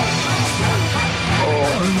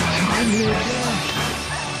 oh, untimely death.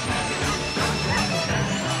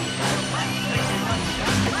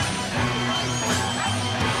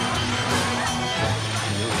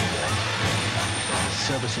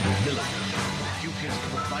 Serviceable villain.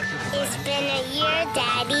 It's been a year,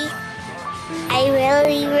 Daddy. I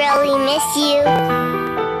really, really miss you.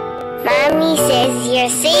 Mommy says you're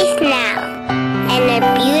safe now in a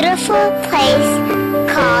beautiful place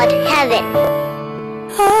called heaven.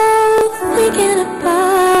 Oh, thinking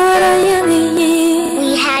about our younger years. We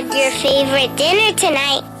had your favorite dinner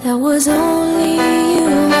tonight. There was only you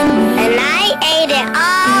and I ate it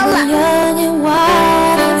all up. Young and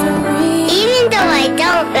wild and free. Even though I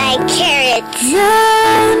don't like carrots. No,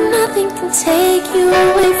 nothing can take you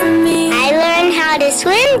away from me. I learned how to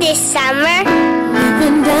swim this summer. We've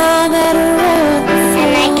been down that road before.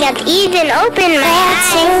 And I kept even open my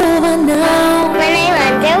eyes over now. when I'm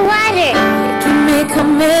underwater. Keep me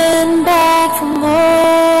coming back for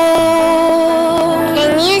more.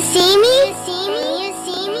 Can you see me?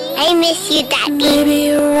 I miss you, Daddy. Maybe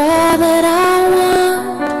you're all that I want.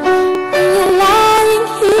 And you're lying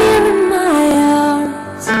here in my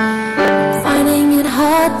arms, finding it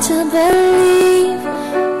hard to believe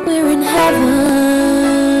we're in heaven.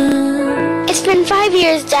 It's been 5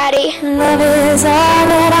 years, Daddy. Love is all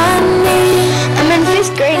that I need. I'm in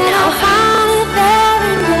 5th grade now.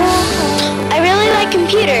 I really like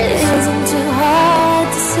computers. It isn't too hard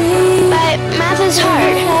to see. But math is hard.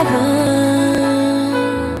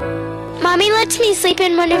 Mommy lets me sleep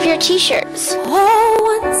in one of your t-shirts.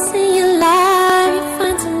 Oh, once in your life you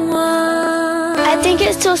find someone. I think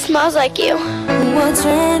it still smells like you. Who will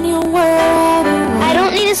turn your world around. I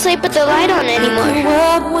don't need to sleep with the light on anymore. You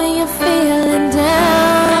up when you're feeling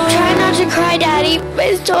down. I'm trying not to cry, Daddy, but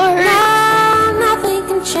it still hurts. Now nothing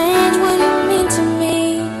can change what you mean to me.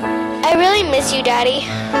 I really miss you, Daddy.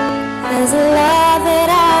 There's a lot that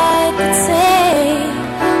I could say.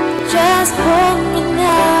 Just hold me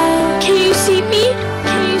now. Can you see me?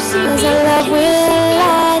 Can you see me? 'Cause our love will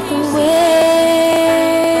light the way.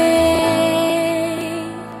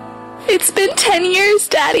 It's been 10 years,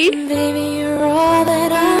 Daddy. Baby, you're all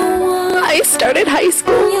that I want. I started high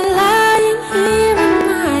school. You're lying here in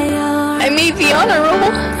my arms. I made the honor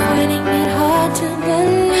roll. Finding it hard to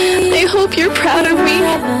believe. I hope you're proud of me.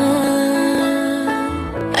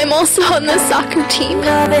 I'm also on the soccer team.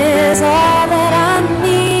 Love is all that I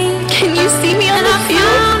need. Can you see me on the field?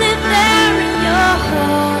 Found it there in your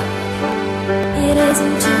heart. It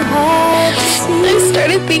isn't too hard to see. I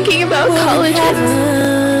started thinking about colleges.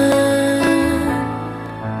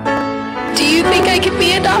 Do you think I could be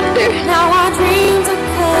a doctor? Now our dreams are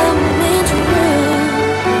coming true.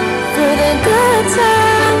 Through the good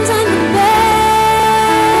times and the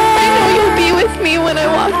bad. I know you'll be with me when I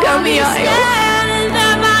walk down the aisle.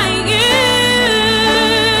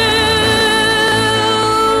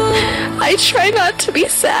 I try not to be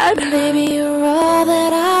sad. Baby, you're all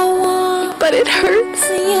that I want. But it hurts.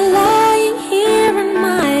 See you lying here in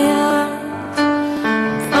my arms,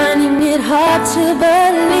 finding it hard to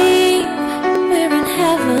believe we're in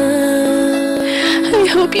heaven. I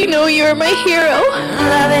hope you know you're my hero.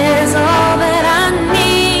 Love is all that I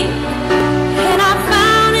need, and I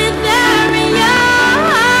found it there in your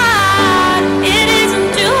heart. It isn't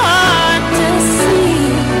too hard to see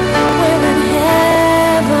we're in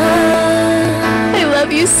heaven. I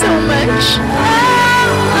love you so much.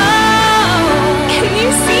 Can you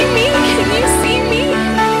see me? Can you see me?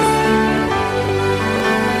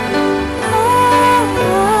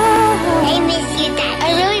 I miss you, Daddy.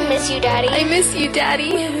 I really miss you, Daddy. I miss you,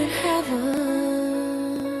 Daddy.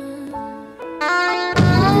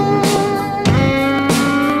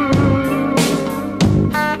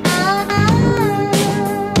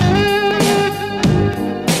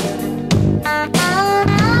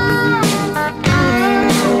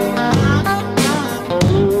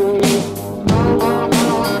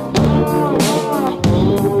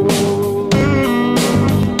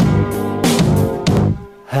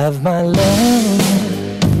 Have my love,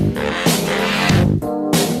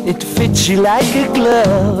 it fits you like a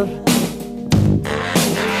glove.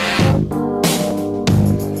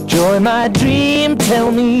 Joy my dream,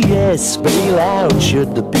 tell me yes, bail out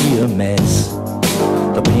should there be a mess.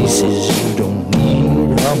 The pieces you don't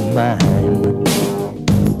need are mine.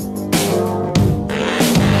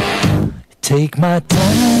 Take my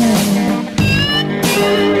time,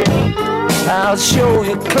 I'll show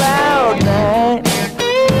you cloud nine.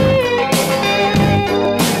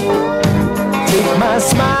 Take my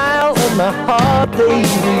smile and my heart, they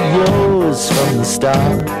were yours from the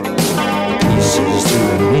start. pieces to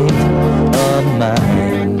a need of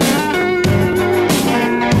mine.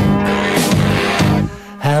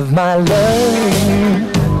 Have my love,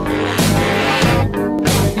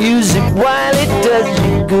 use it while it does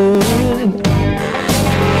you good.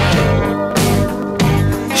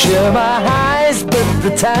 Share my highs, but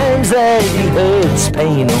the times that he hurts,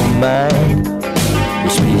 pain on mine.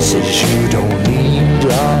 Those pieces you don't need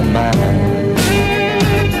are mine.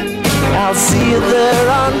 I'll see you there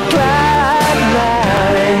on Cloud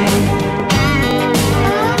 9.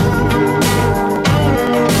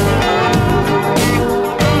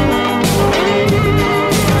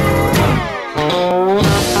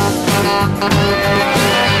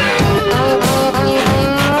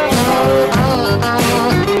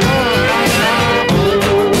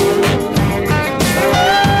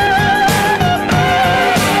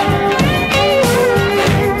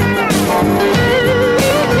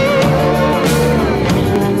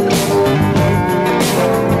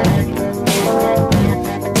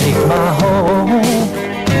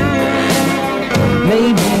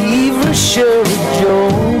 Sure a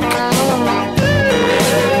joke.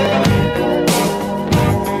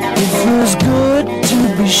 It feels good to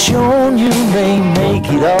be shown you may make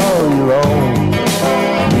it all your own.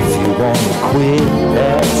 And if you wanna quit,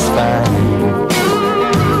 that's fine.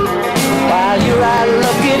 While you're out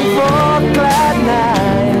looking for Cloud 9.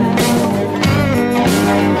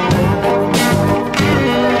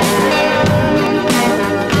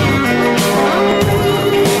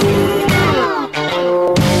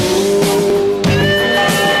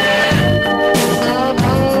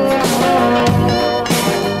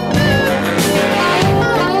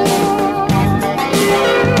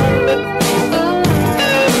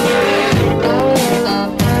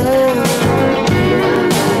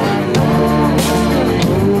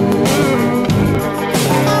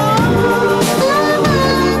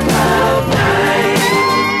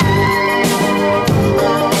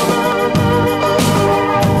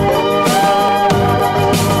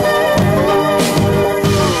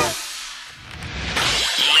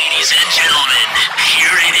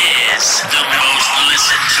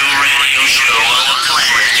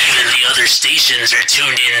 Stations are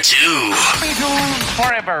tuned in too. Beatles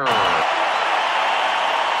forever.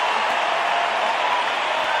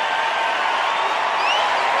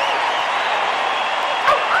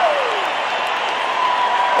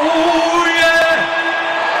 Oh yeah.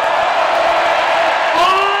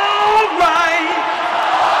 All right.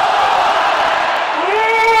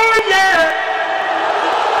 Oh yeah.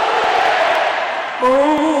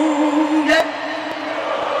 Oh yeah.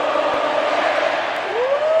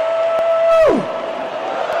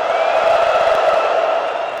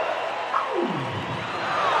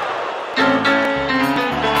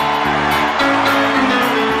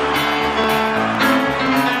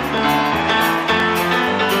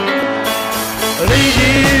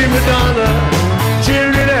 Lady Madonna,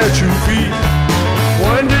 children at your feet,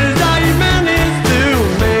 wonders how you manage to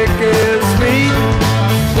make ends meet.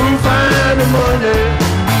 Who find the money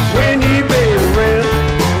when you pay the rent?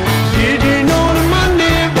 Did you know the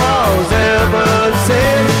Monday was heaven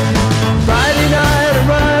sent? Friday night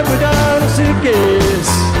arrived without a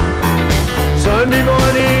suitcase. Sunday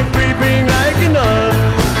morning creeping like a nun.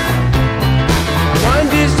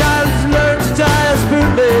 Monday's time to learn to tie a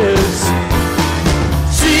spoonless.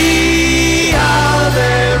 See how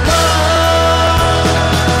they run.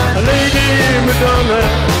 Lady Madonna,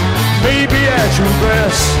 maybe at your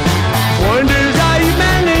breast, wonders how you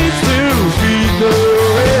manage to feed the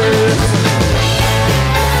rest.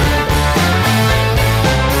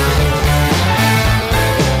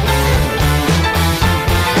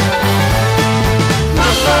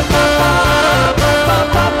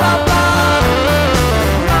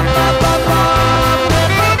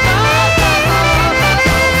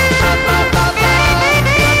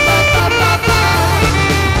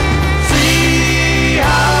 See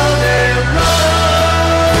how they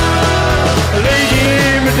run.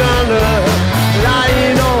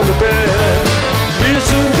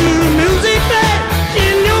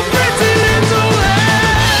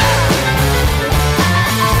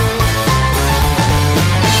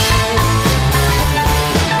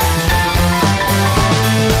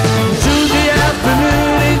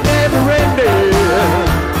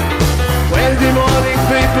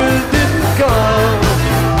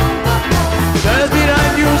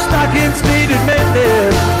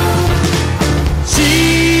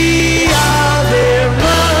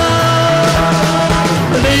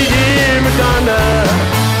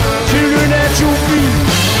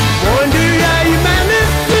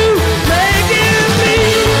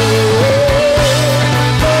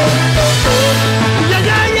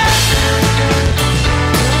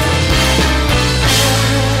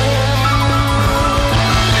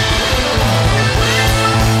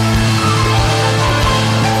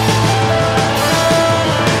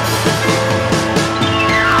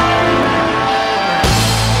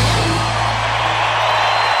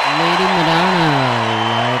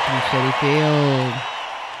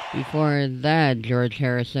 Before that, George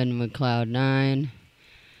Harrison with Cloud 9.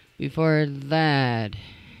 Before that,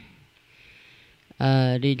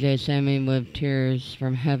 DJ Sammy with Tears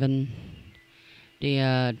from Heaven.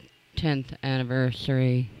 The 10th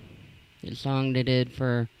anniversary song they did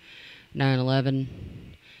for 9/11.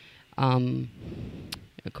 Of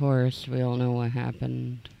course, we all know what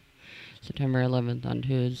happened. September 11th on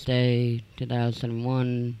Tuesday,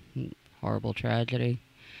 2001. Horrible tragedy.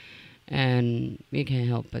 And you can't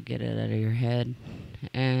help but get it out of your head.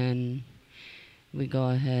 And we go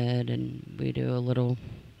ahead and we do a little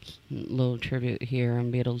tribute here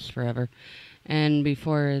on Beatles Forever. And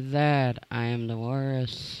before that, I Am the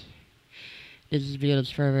Walrus. This is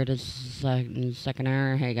Beatles Forever. This is the second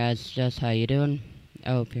hour. Hey guys, Jess, how you doing? I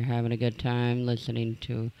hope you're having a good time listening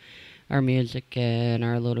to our music and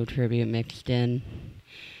our little tribute mixed in.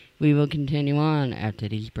 We will continue on after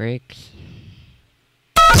these breaks.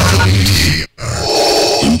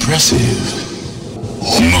 Impressive.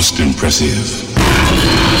 Most impressive.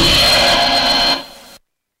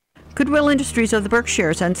 Goodwill Industries of the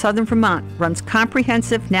Berkshires and Southern Vermont runs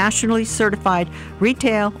comprehensive, nationally certified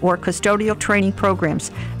retail or custodial training programs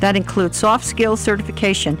that include soft skills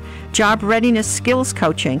certification, job readiness skills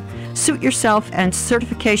coaching, suit yourself, and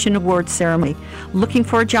certification award ceremony. Looking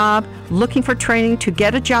for a job? Looking for training to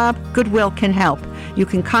get a job? Goodwill can help. You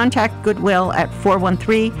can contact Goodwill at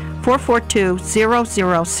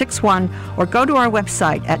 413-442-0061 or go to our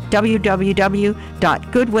website at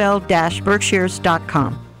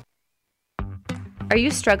www.goodwill-berkshires.com. Are you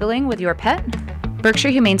struggling with your pet?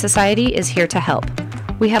 Berkshire Humane Society is here to help.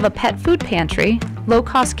 We have a pet food pantry,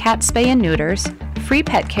 low-cost cat spay and neuters, free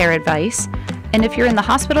pet care advice, and if you're in the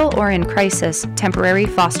hospital or in crisis, temporary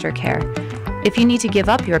foster care. If you need to give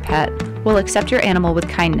up your pet, we'll accept your animal with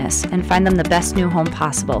kindness and find them the best new home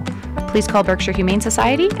possible. Please call Berkshire Humane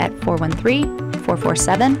Society at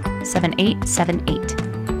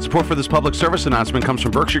 413-447-7878. Support for this public service announcement comes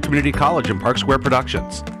from Berkshire Community College and Park Square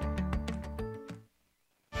Productions.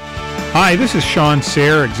 Hi, this is Sean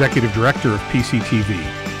Sayre, Executive Director of PCTV.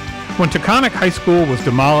 When Taconic High School was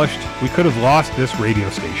demolished, we could have lost this radio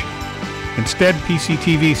station. Instead,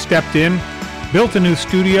 PCTV stepped in, built a new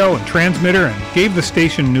studio and transmitter, and gave the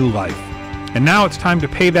station new life. And now it's time to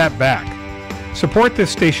pay that back. Support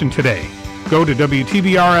this station today. Go to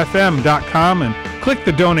WTBRFM.com and click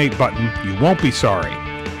the donate button. You won't be sorry.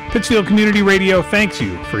 Pittsfield Community Radio thanks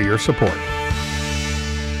you for your support.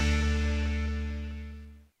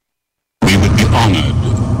 Honored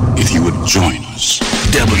if you would join us.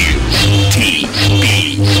 WTBR.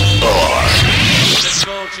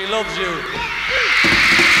 She loves you.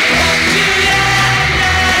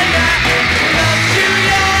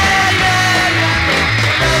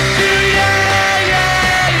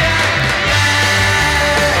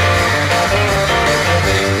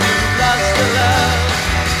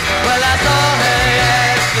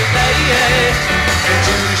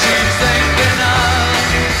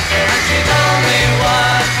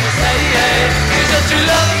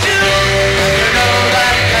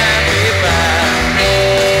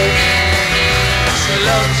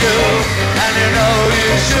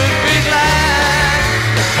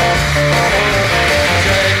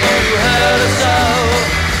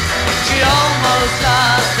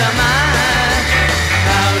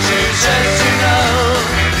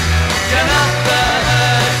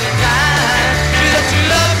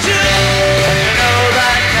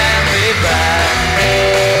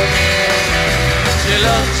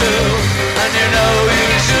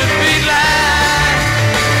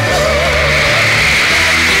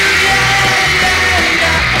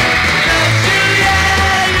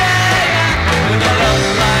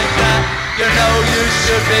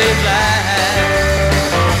 Should be glad.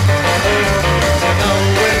 No,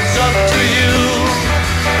 it's up to you.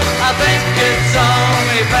 I think it's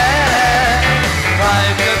only fair.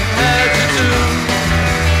 Right compared to two.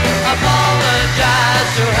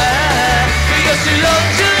 Apologize to her because she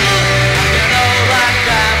loves you. You know that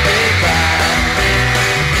can't be bad.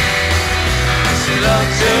 She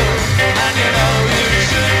loves you, and you know you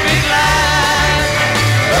should be glad.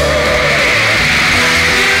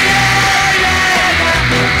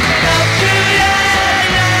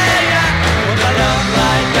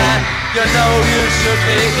 You know you should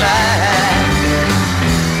be glad.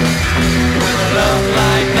 With a love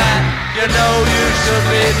like that, you know you should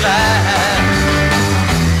be glad.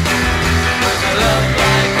 With a love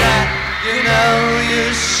like that, you know you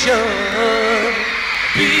should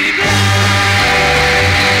be glad.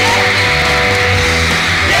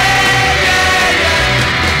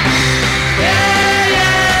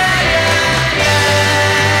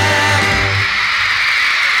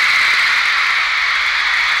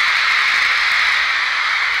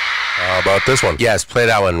 about this one? Yes, play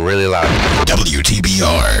that one really loud.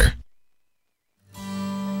 WTBR.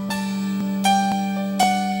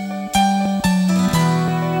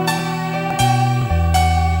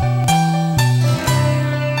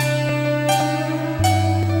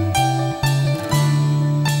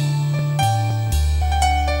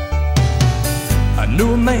 I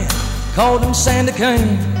knew a man, called him Sandy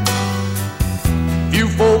Kane. Few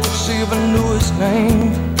folks even knew his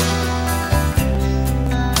name.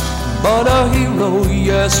 But a hero,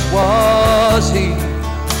 yes, was he.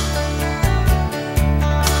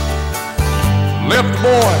 Left a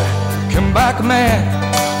boy, came back a man.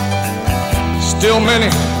 Still many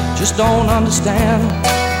just don't understand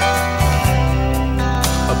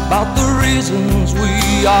about the reasons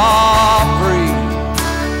we are free.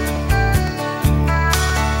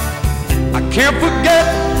 I can't forget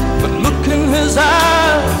the look in his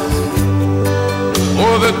eyes,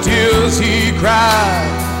 or the tears he cried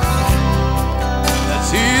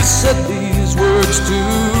as he said these words to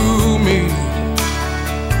me.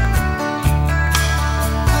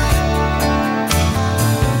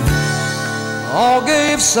 All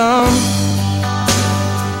gave some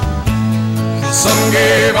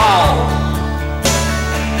gave all.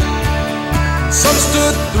 Some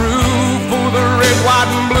stood through for the red, white,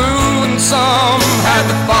 and blue, and some had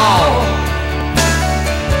to fall.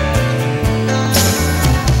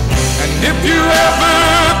 And if you ever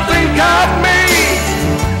think of me,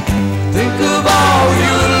 think of all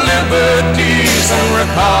your liberties and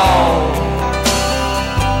recall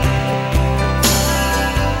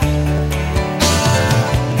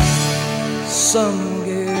some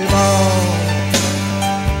gave all.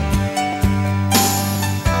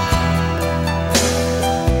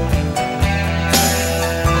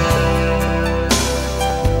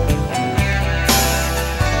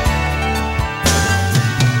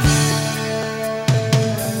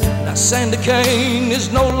 Sandy Kane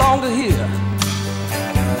is no longer here,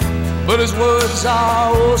 but his words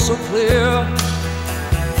are oh so clear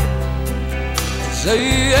as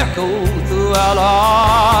they echo throughout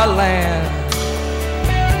our land.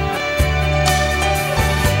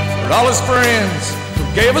 For all his friends who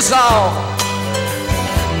gave us all,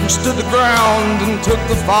 who stood the ground and took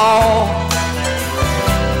the fall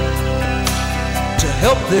to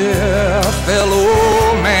help their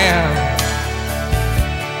fellow man.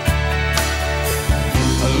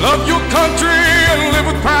 Love your country and live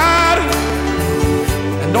with pride,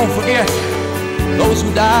 and don't forget those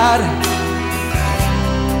who died.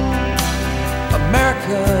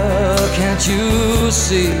 America, can't you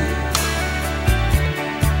see?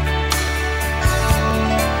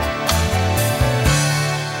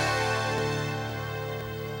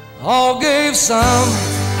 All gave some,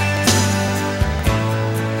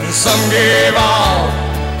 and some gave all,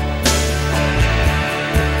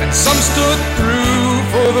 and some stood through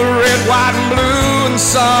for the red, white, and blue, and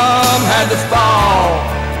some had to fall.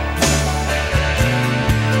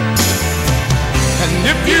 And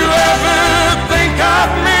if you ever think of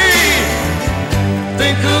me,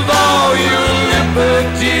 think of all your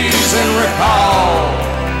liberties and recall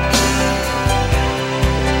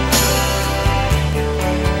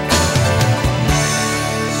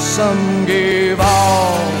some gave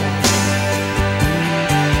all.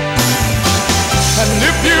 And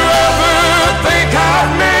if you ever think of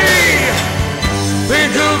me,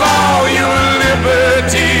 think of all your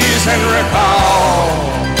liberties and recall.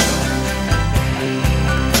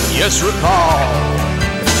 Yes, recall.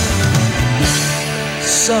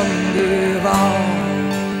 Some give all.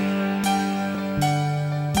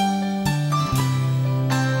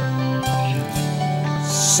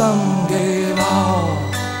 Some gave all.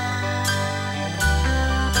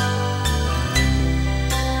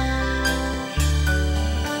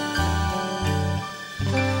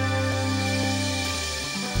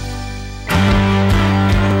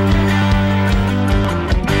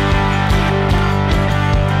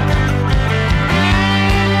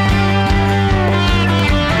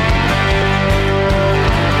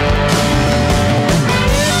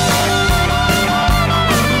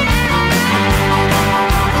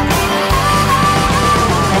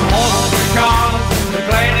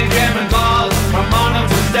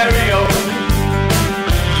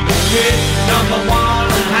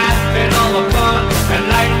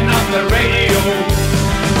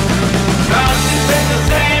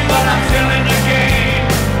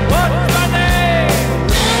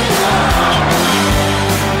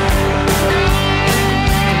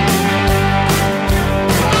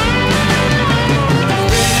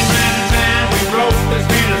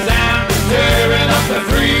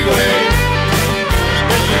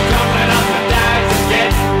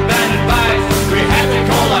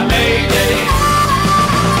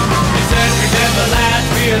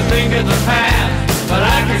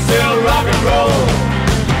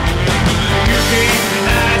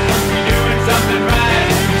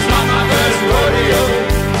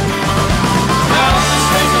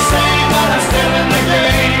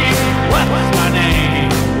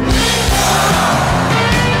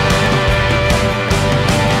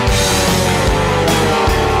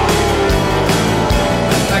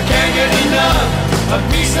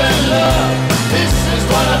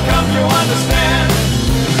 but I've come to understand.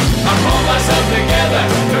 I pull myself together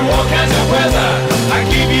through all kinds of weather. I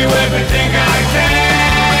give you everything I can.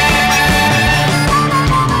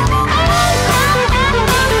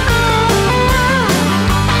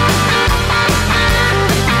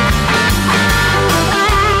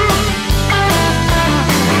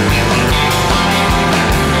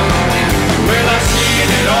 Well, I've seen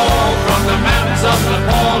it all from the mountains of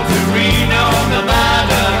Nepal to Reno,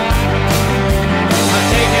 Nevada. I've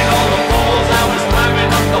taken all the falls, I was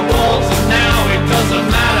climbing up the walls, and now it doesn't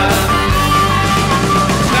matter.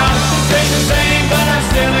 Nothing stays the same, but I'm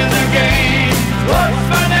still in the game. What's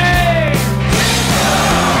my name?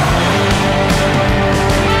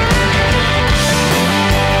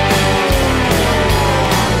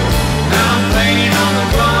 Now I'm playing on the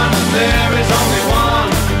run, and there is only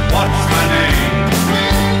one. What's my name?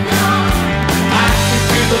 I can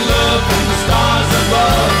feel the love from the stars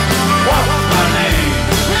above. What's my name?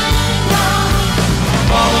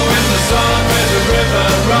 Following the sun where the river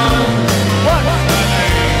runs. What's my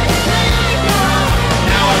name?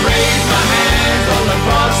 Now I raise my hands all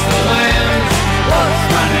across the land. What's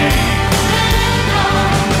my name?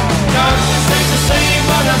 Nothing stays the same,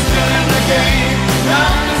 but I'm still in the game.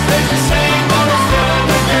 Nothing stays the same, but I'm still in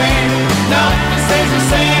the game. Nothing stays the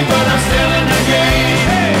same, but I'm still in the game.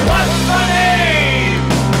 Hey, what's my name?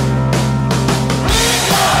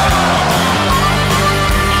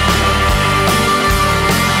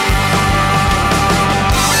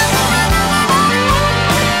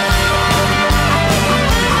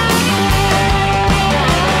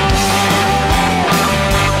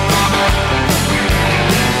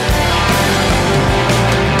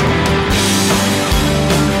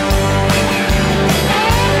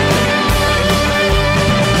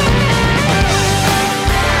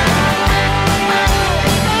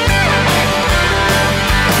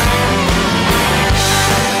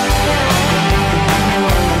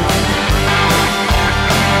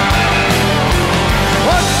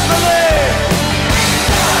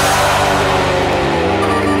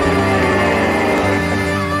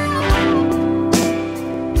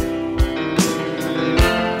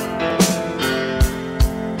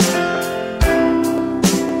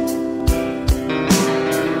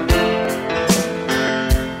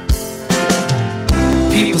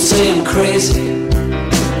 People say I'm crazy,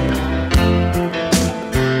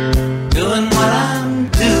 doing what I'm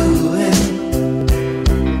doing.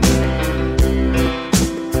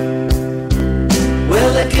 Well,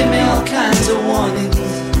 they give me all kinds of warnings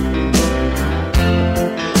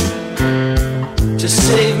to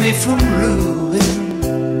save me from ruin.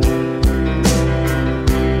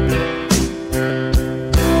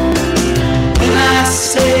 When I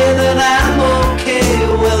say that I'm okay,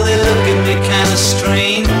 well, they look at me kinda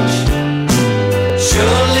strange.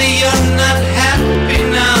 Surely you're not happy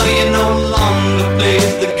now, you no longer play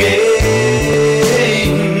the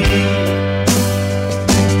game.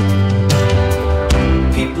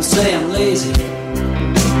 People say I'm lazy,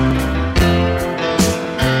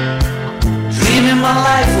 dreaming my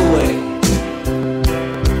life away.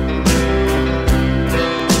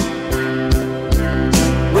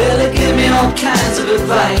 Well, they give me all kinds of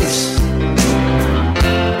advice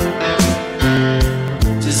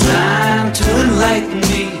designed to enlighten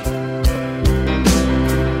me.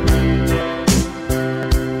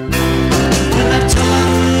 When I tell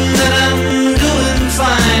them that I'm doing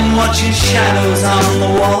fine, watching shadows on the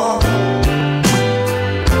wall.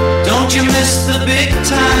 Don't you miss the big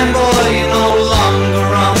time, boy, you're no longer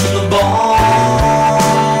on the ball.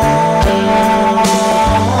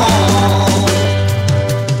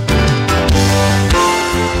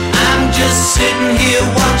 I'm just sitting here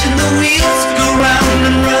watching the wheels go round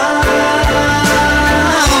and round.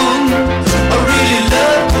 I really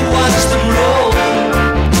love to watch them roll.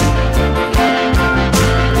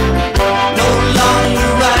 No longer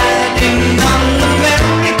riding on the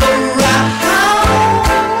merry-go-round.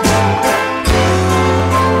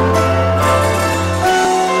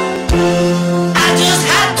 I just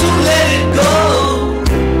had to let it go.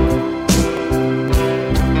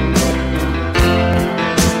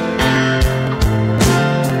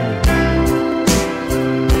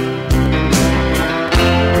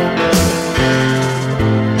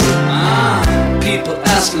 People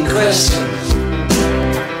asking questions,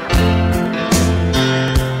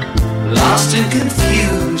 lost in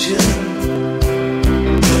confusion.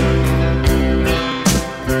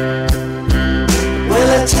 Well,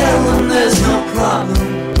 I tell them there's no problem,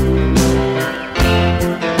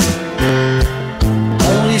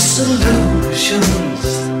 only solutions.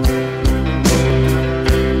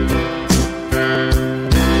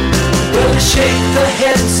 Well, they shake their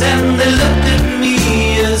heads and they look at me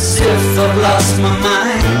my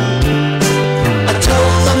mind. I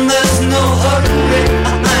told them there's no hurry,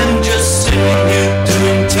 I'm just sitting here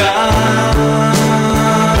doing time.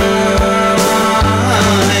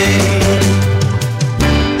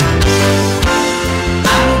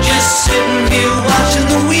 I'm just sitting here watching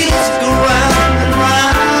the wheels go round and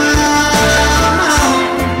round.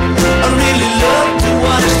 I really love to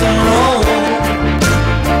watch them roll.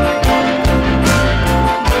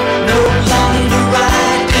 No longer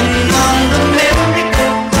riding on the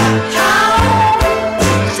merry-go-round.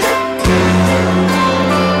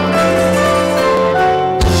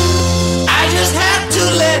 I just had to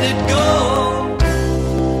let it go.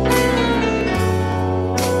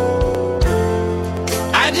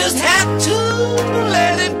 I just had to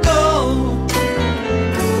let it go.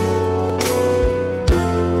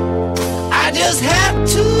 I just had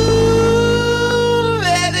to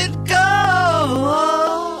let it go.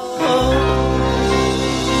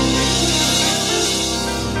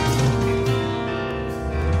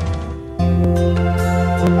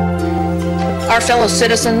 Our fellow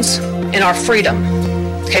citizens and our freedom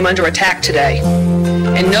came under attack today,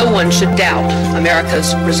 and no one should doubt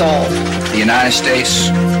America's resolve. The United States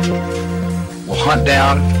will hunt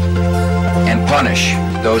down and punish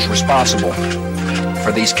those responsible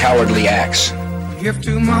for these cowardly acts. If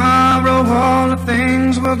tomorrow all the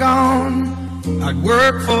things were gone I'd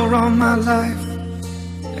worked for all my life,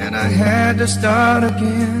 and I had to start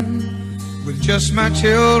again with just my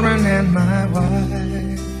children and my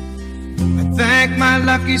wife. I thank my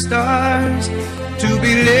lucky stars to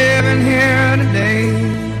be living here today,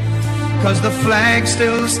 'cause the flag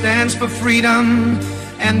still stands for freedom,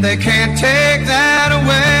 and they can't take that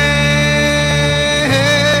away.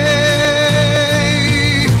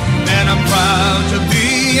 And I'm proud to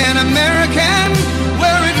be an American,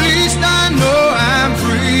 where at least I know I'm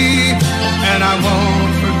free. And I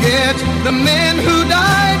won't forget the men who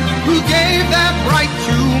died, who gave that right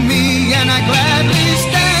to me. And I gladly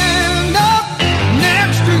stand up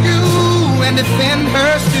next to you and defend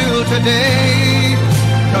her still today,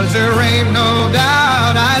 'cause there ain't no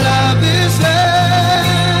doubt I love this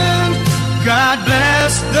land. God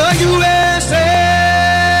bless the USA.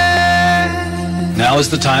 Now is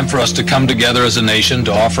the time for us to come together as a nation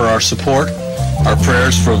to offer our support, our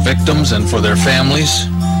prayers for victims and for their families,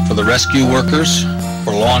 for the rescue workers,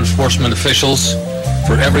 for law enforcement officials,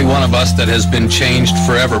 for every one of us that has been changed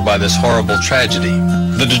forever by this horrible tragedy.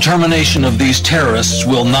 The determination of these terrorists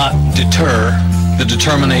will not deter the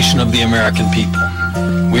determination of the American people.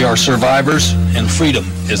 We are survivors, and freedom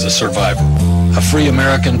is a survivor. A free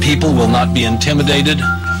American people will not be intimidated,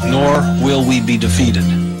 nor will we be defeated.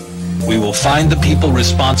 We will find the people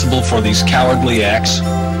responsible for these cowardly acts,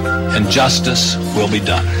 and justice will be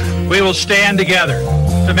done. We will stand together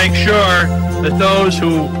to make sure that those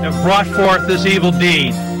who have brought forth this evil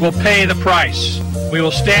deed will pay the price. We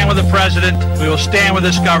will stand with the president, we will stand with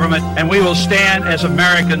this government, and we will stand as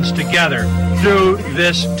Americans together through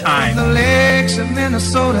this time. From the lakes of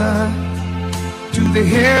Minnesota to the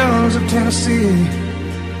hills of Tennessee,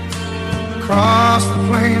 across the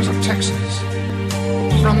plains of Texas,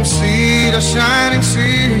 from sea to shining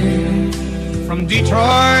sea, from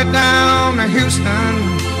Detroit down to Houston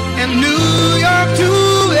and New York to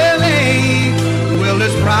LA. Well,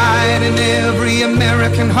 there's pride in every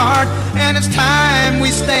American heart, and it's time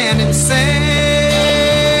we stand and say,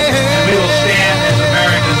 we will stand as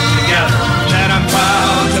Americans together. That I'm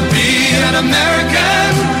proud to be an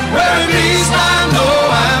American, where at least I know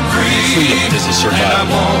I'm free. Freedom is a survival. And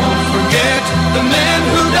I won't forget the men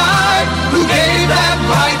who died, who gave that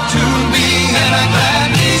right to me. And I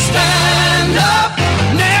gladly stand up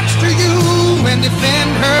next to you and defend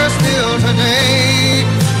her still today,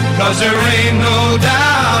 'cause there ain't no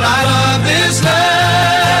doubt I love this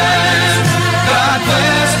land. God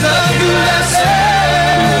bless the USA.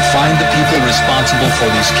 We will find the people responsible for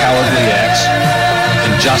these cowardly acts,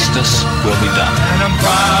 and justice will be done. And I'm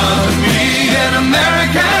proud to be an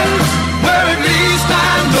American, where at least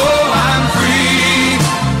I know I'm free.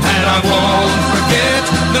 And I won't forget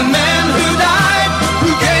the men who died,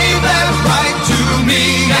 who gave that right to me.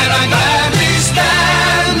 And I gladly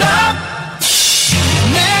stand up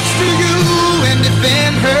next to you and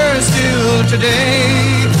defend her still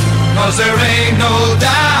today, 'cause there ain't no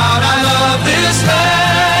doubt I love this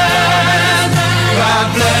land. God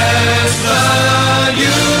bless the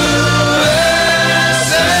USA.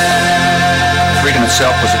 Freedom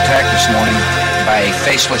itself was attacked this morning by a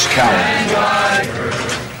faceless coward,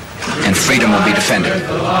 and freedom will be defended.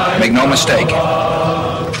 Make no mistake,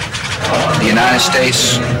 the United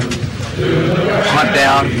States will hunt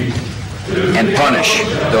down and punish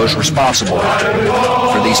those responsible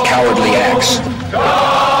for these cowardly acts.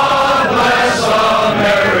 God bless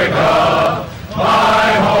America,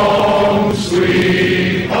 my home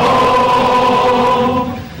sweet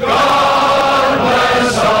home. God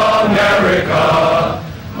bless America,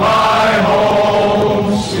 my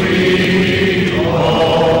home sweet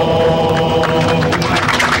home.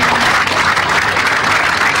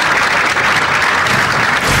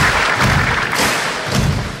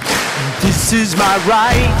 This is my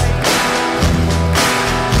right,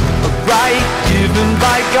 a right given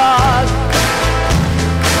by God,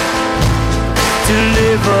 to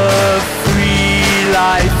live a free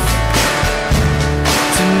life,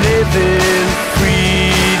 to live in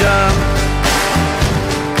freedom.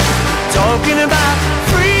 Talking about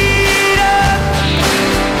freedom,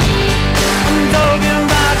 I'm talking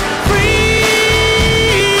about freedom.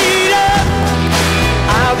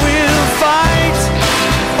 I will fight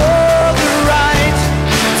for the right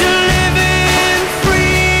to live in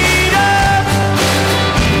freedom.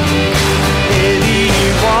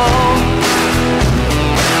 Anyone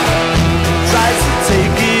tries to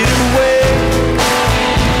take it away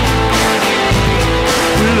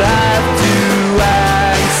will have to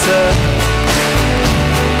answer,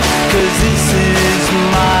 'cause this is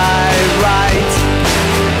my right.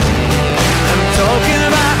 I'm talking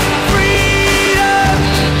about freedom,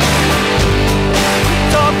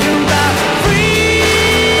 talking about freedom.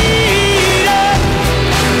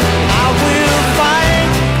 I will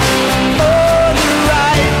fight for the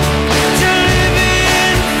right to live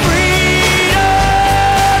in freedom.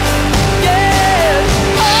 Yeah.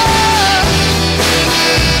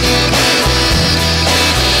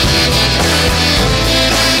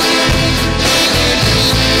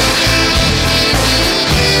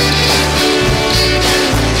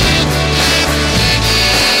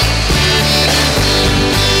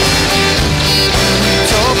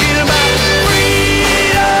 Talking about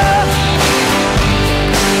freedom,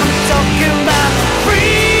 I'm talking about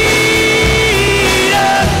freedom.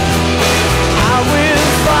 I will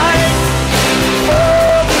fight for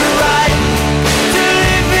the right to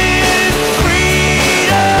live in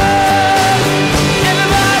freedom.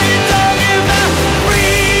 Everybody talking about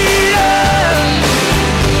freedom.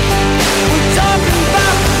 We're talking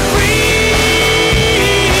about freedom.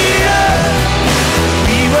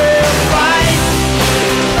 We will fight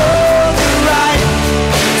for the right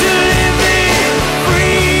to live in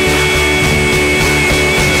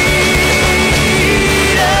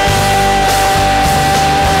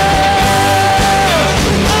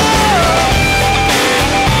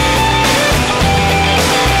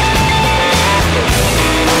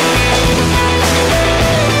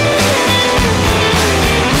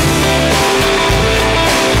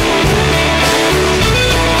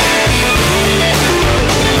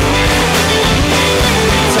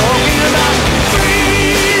talking about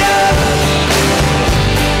freedom.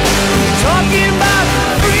 Talking about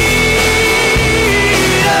freedom.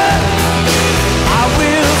 I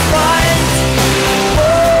will fight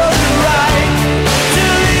for the right to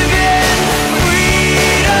live in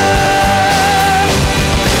freedom.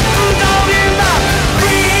 Talking about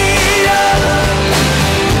freedom.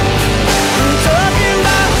 Talking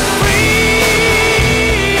about freedom.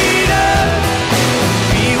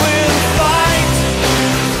 We will fight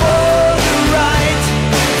for the right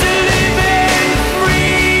to live in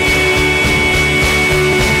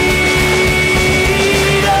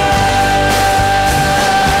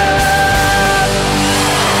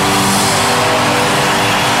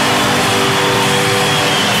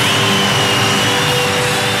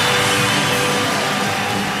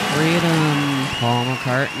Freedom, Paul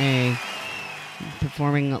McCartney,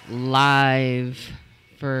 performing live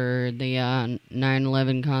for the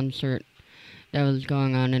 9/11 concert that was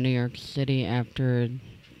going on in New York City after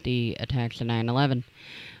the attacks of 9/11.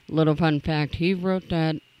 Little fun fact, he wrote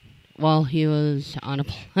that while he was on a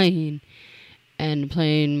plane, and the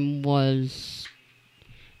plane was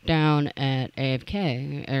down at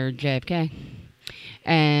AFK, or JFK,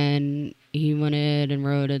 and he went in and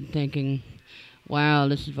wrote it thinking, wow,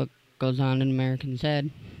 this is what goes on in Americans' head.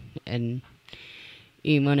 And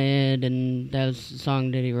he went in, and that was the song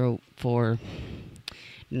that he wrote for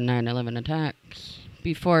the 9/11 attacks.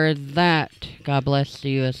 Before that, God Bless the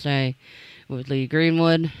USA with Lee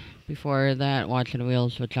Greenwood. Before that, Watching the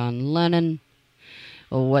Wheels with John Lennon.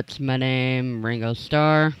 What's My Name, Ringo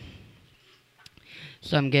Starr.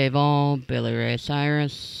 Some Gave All, Billy Ray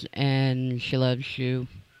Cyrus. And She Loves You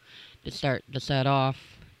to start the set off.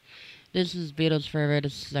 This is Beatles Forever, the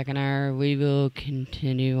second hour. We will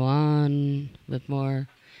continue on with more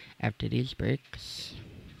after these breaks.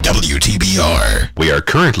 WTBR. We are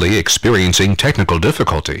currently experiencing technical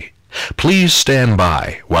difficulty. Please stand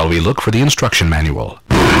by while we look for the instruction manual.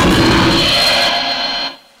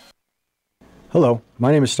 Hello,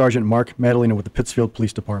 my name is Sergeant Mark Madalena with the Pittsfield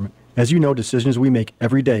Police Department. As you know, decisions we make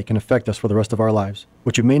every day can affect us for the rest of our lives.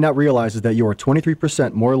 What you may not realize is that you are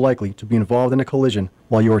 23% more likely to be involved in a collision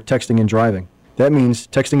while you are texting and driving. That means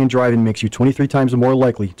texting and driving makes you 23 times more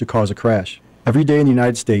likely to cause a crash. Every day in the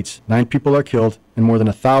United States, 9 people are killed and more than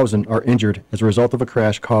 1,000 are injured as a result of a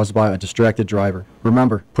crash caused by a distracted driver.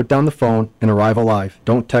 Remember, put down the phone and arrive alive.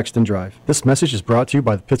 Don't text and drive. This message is brought to you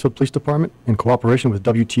by the Pittsfield Police Department in cooperation with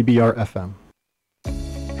WTBR FM.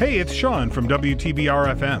 Hey, it's Sean from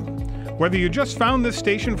WTBR FM. Whether you just found this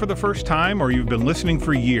station for the first time or you've been listening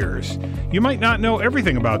for years, you might not know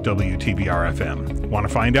everything about WTBR FM. Want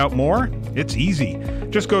to find out more? It's easy.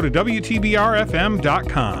 Just go to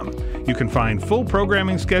WTBRFM.com. You can find full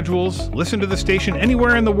programming schedules, listen to the station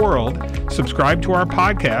anywhere in the world, subscribe to our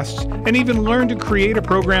podcasts, and even learn to create a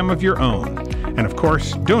program of your own. And of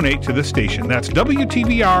course, donate to the station. That's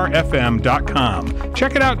WTBRFM.com.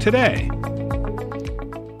 Check it out today.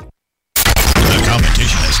 The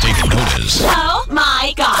competition has taken notice. Oh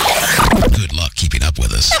my God. Good luck keeping up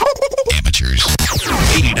with us. Amateurs.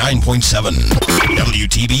 89.7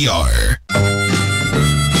 WTBR.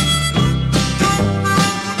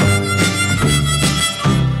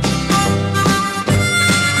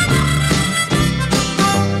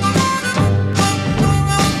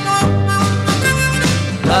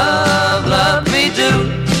 Love, love me do.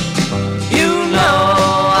 You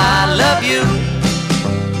know I love you.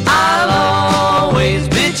 I'll always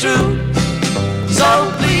be true. So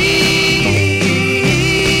please,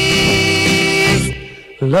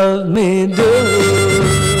 love me do.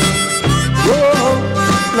 Oh,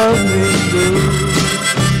 love me do.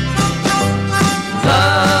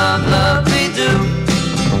 Love, love me do.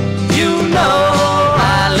 You know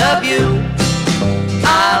I love you.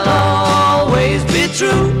 I'll always be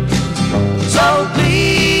true. So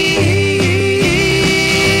please,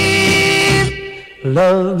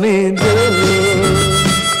 love me do.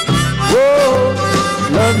 Oh,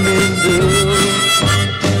 love me do.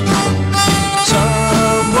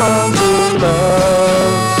 Someone to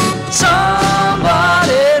love,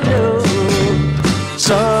 somebody new.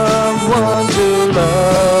 Someone to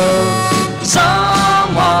love,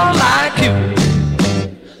 someone like you.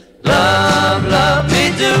 Love, love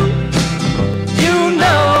me do. You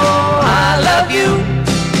know I love you.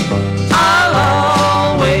 I'll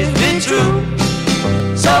always be true.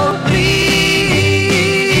 So please,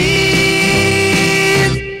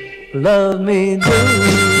 love me do.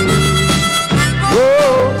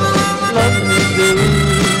 Oh, love me do.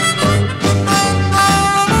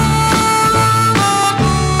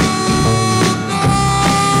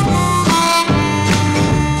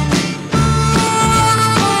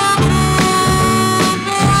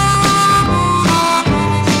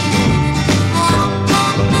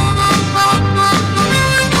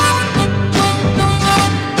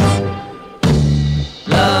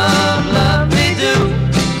 Love, love me do.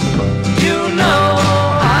 You know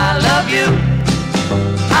I love you.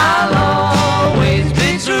 I'll always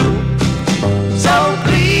be true. So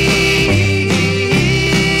please,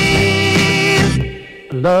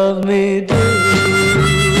 love me do.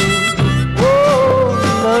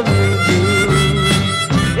 Oh, love me do.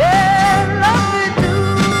 Yeah, love me do.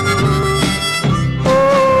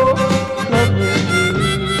 Oh, love me do.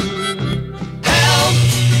 Help!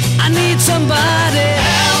 I need somebody.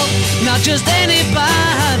 Help! Not just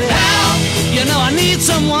anybody. Help! You know I need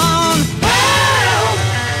someone. Help!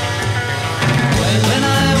 When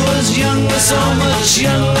I was younger, so much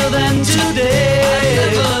younger than today,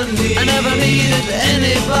 I never needed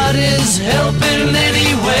anybody's help in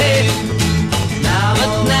any way.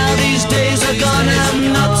 But now these days are gone,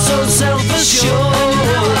 I'm not so self-assured.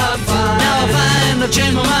 Now I find I've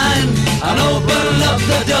changed my mind and open up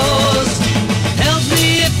the doors. Help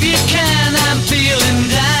me if you can, I'm feeling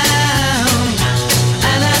down,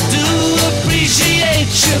 and I do appreciate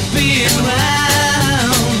you being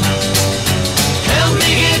round. Help me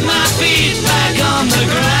get my feet back on the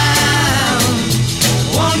ground.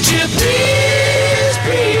 Won't you please,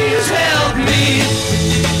 please help me?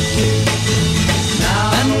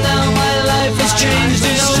 And now my life has changed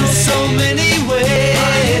in oh so many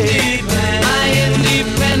ways. My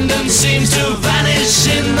independence seems to vanish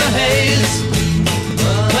in the haze.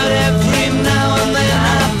 But every now and then I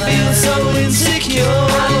feel so insecure. I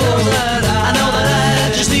know that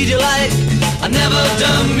I just need your light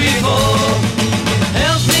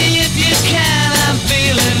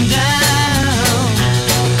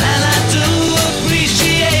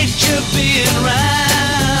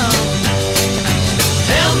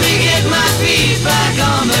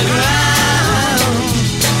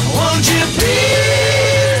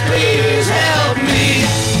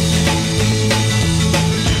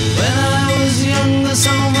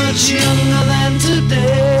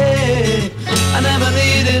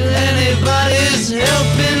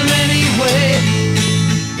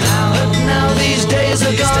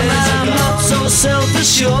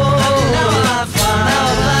self-assured. Now I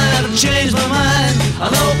find I've changed my mind. I'll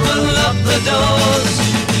open up the doors.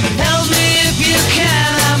 Help me if you can,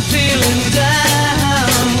 I'm feeling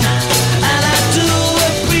down. And I do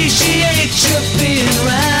appreciate you being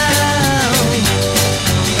around.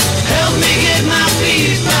 Help me get my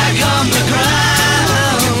feet back on the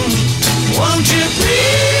ground. Won't you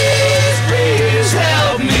please, please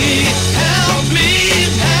help me, help me,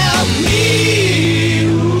 help me.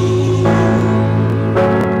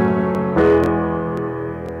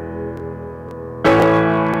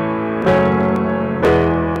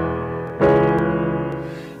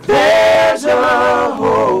 There's a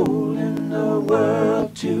hole in the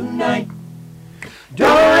world tonight.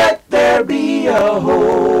 Don't let there be a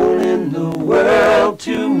hole in the world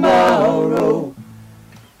tomorrow.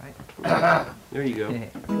 There you go.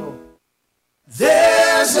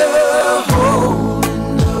 There's a hole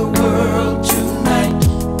in the world tonight.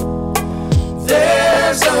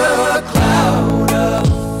 There's a cloud of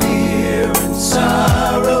fear and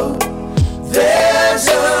sorrow. There's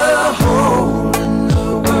a hole in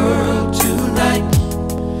the world tonight.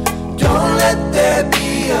 Don't let there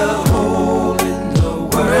be a hole in the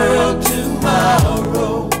world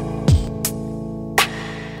tomorrow.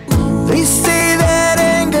 They say that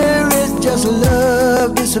anger is just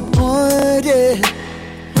love disappointed.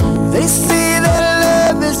 They say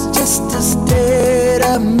that love is just a state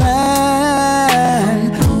of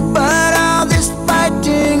mind. But all this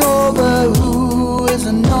fighting over who is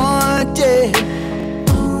anointed.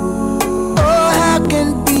 Oh, how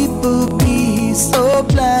can people be so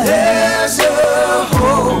blind? There's a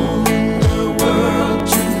hole in the world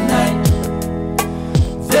tonight.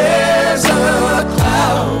 There's a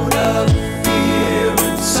cloud of fear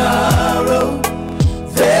and sorrow.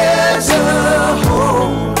 There's a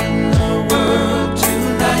hole in the world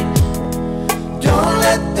tonight. Don't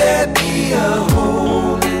let there be a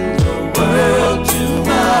hole in the world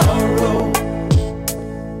tomorrow.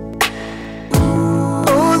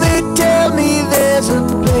 Oh, they tell me there's a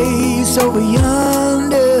place over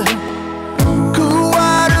yonder, cool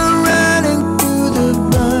water running through the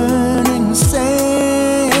burning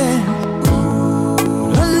sand.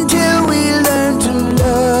 Until we learn to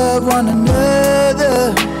love one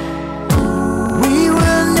another, we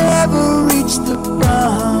will never reach the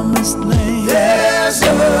promised land. There's a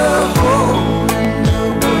hole in the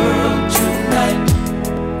world tonight.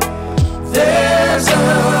 There's a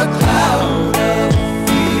cloud of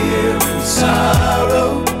fear and sorrow.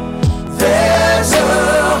 There's a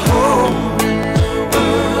hole in the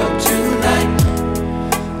world tonight.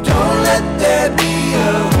 Don't let there be a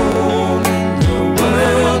hole in the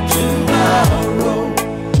world tomorrow.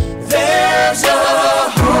 There's a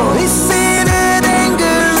hole. They say that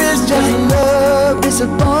anger is just love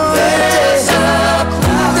disappointed. There's a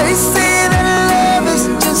cloud. They say that love is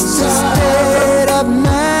just a state of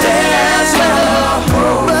mind. There's a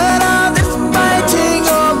hole. But all this fighting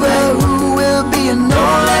over who will be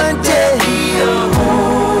anointed. Oh,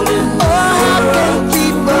 how can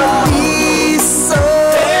people be so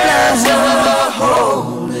blind? There's a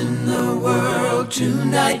hole in the world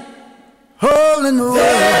tonight. Hole in the world.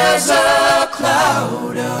 There's a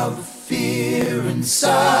cloud of fear and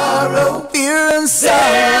sorrow. Fear and sorrow.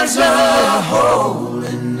 There's a hole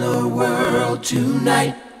in the world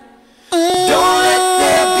tonight. Don't let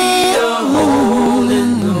there be a hole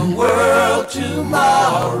in the world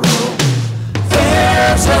tomorrow.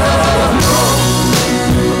 There's a hole in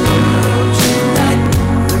the world tonight.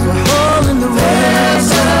 There's a hole in the world.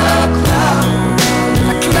 There's a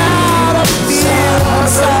cloud of fear and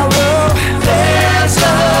sorrow. There's a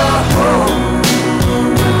hole in the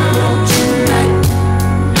world tonight.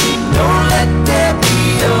 Don't let there be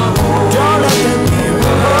a hole. Don't let there be a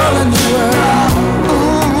hole in the world.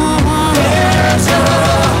 There's a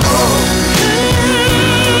hole in the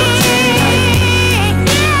world tonight.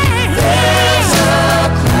 There's a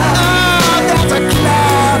cloud. There's a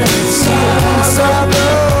cloud of fear and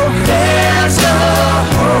sorrow. There's a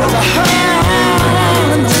hole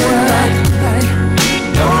in the world tonight.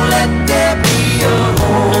 Don't let there be a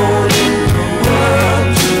hole in the world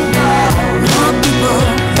tomorrow.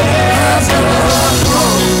 There's a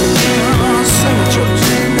hole in the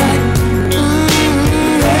world tonight.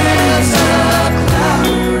 There's a cloud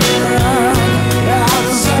of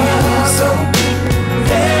sorrow.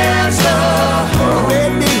 There's a hole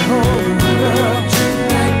in the world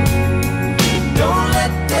tonight. Don't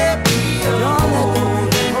let there be a hole in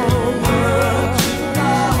the world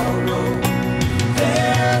tomorrow.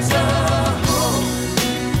 There's a hole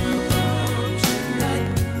in the world tonight.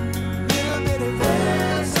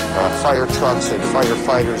 Fire trucks and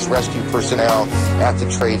firefighters, rescue personnel at the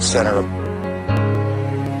trade center.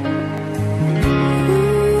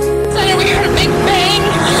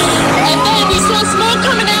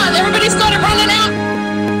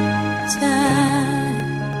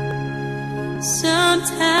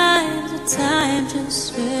 Sometimes the time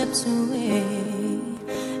just slips away,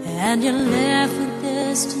 and you're left with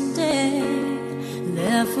yesterday,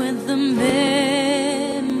 left with the memories.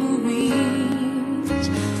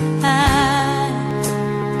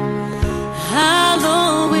 I'll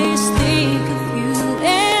always think of you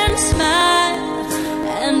and smile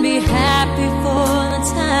and be happy for the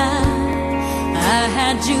time I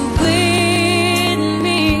had you with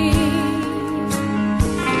me.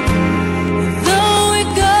 Though we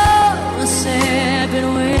go separate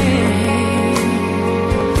ways,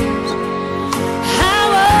 I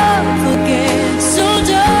won't forget, so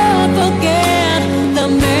don't forget the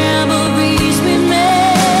memories we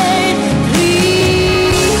made.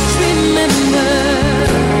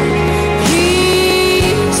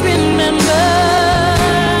 Please remember,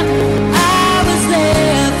 I was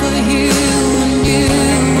there for you and you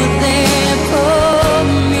were there for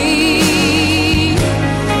me.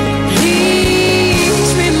 Please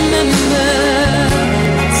remember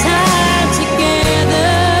time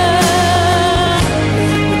together,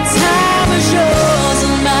 time was yours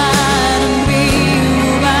and mine, and we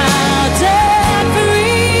were out and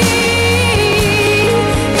free.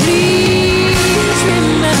 Please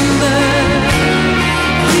remember,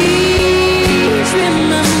 please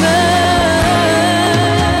remember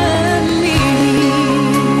me.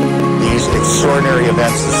 These extraordinary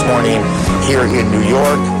events this morning here in New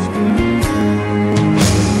York.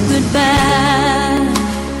 Goodbye.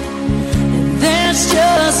 There's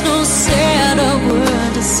just no sad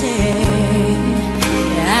word to say,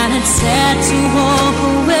 and it's sad to walk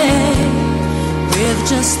away with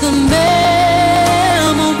just the memories.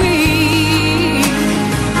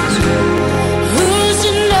 Who's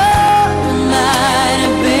to know what might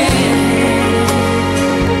have been?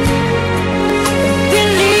 We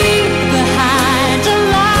leave behind a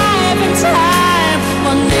life and time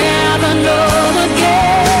we'll never know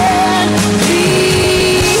again.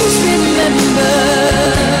 Please remember,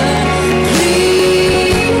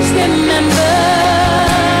 please remember,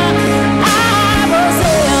 I was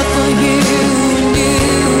there for you and you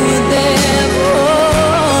were there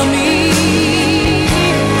for me.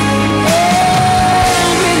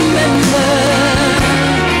 And remember,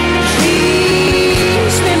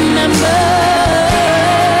 please remember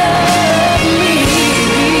me.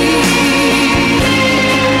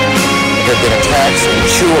 There have been attacks in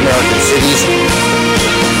 2 American cities.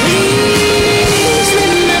 Please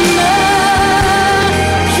remember,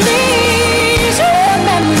 please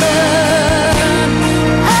remember,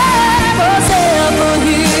 I was there for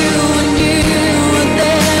you and you were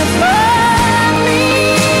there for me.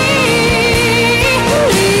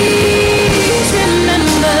 Please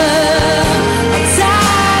remember our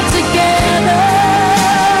time together,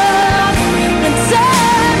 the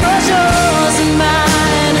time was yours and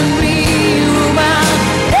mine, and we were out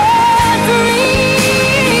and free.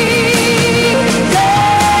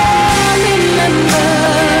 Remember,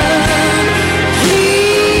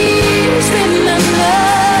 please remember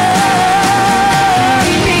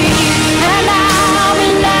me, and I'll be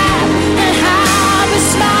laugh, and I'll be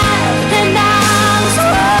smile, and I'll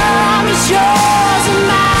promise yours and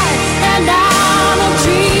mine, and all the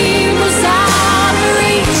dream was out of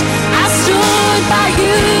reach. I stood by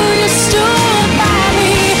you, you stood by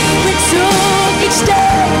me. We took each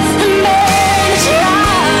day and made it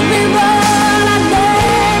shine. We run our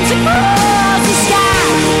names across the sky.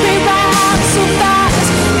 We ran so fast,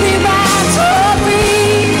 we ran so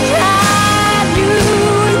free. I knew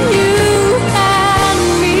you and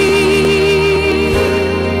me.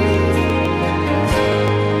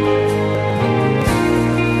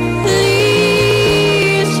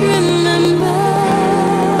 Please remember.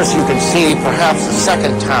 As you can see, perhaps the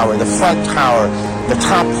second tower, the front tower, the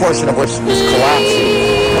top portion of which is collapsing.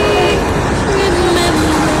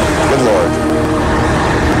 Good Lord.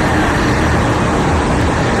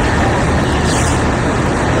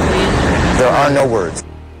 There are no words.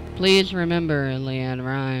 Please remember Leanne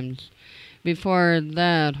Rhymes. Before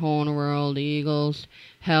that, Hole in the World, Eagles,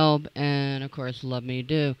 Help, and of course, Love Me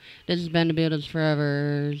Do. This has been the Beatles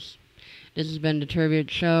Forevers. This has been the tribute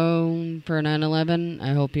show for 9/11.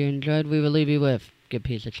 I hope you enjoyed. We will leave you with Give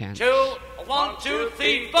Peace a Chance. 2, 1, 2,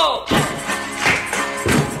 3, 4.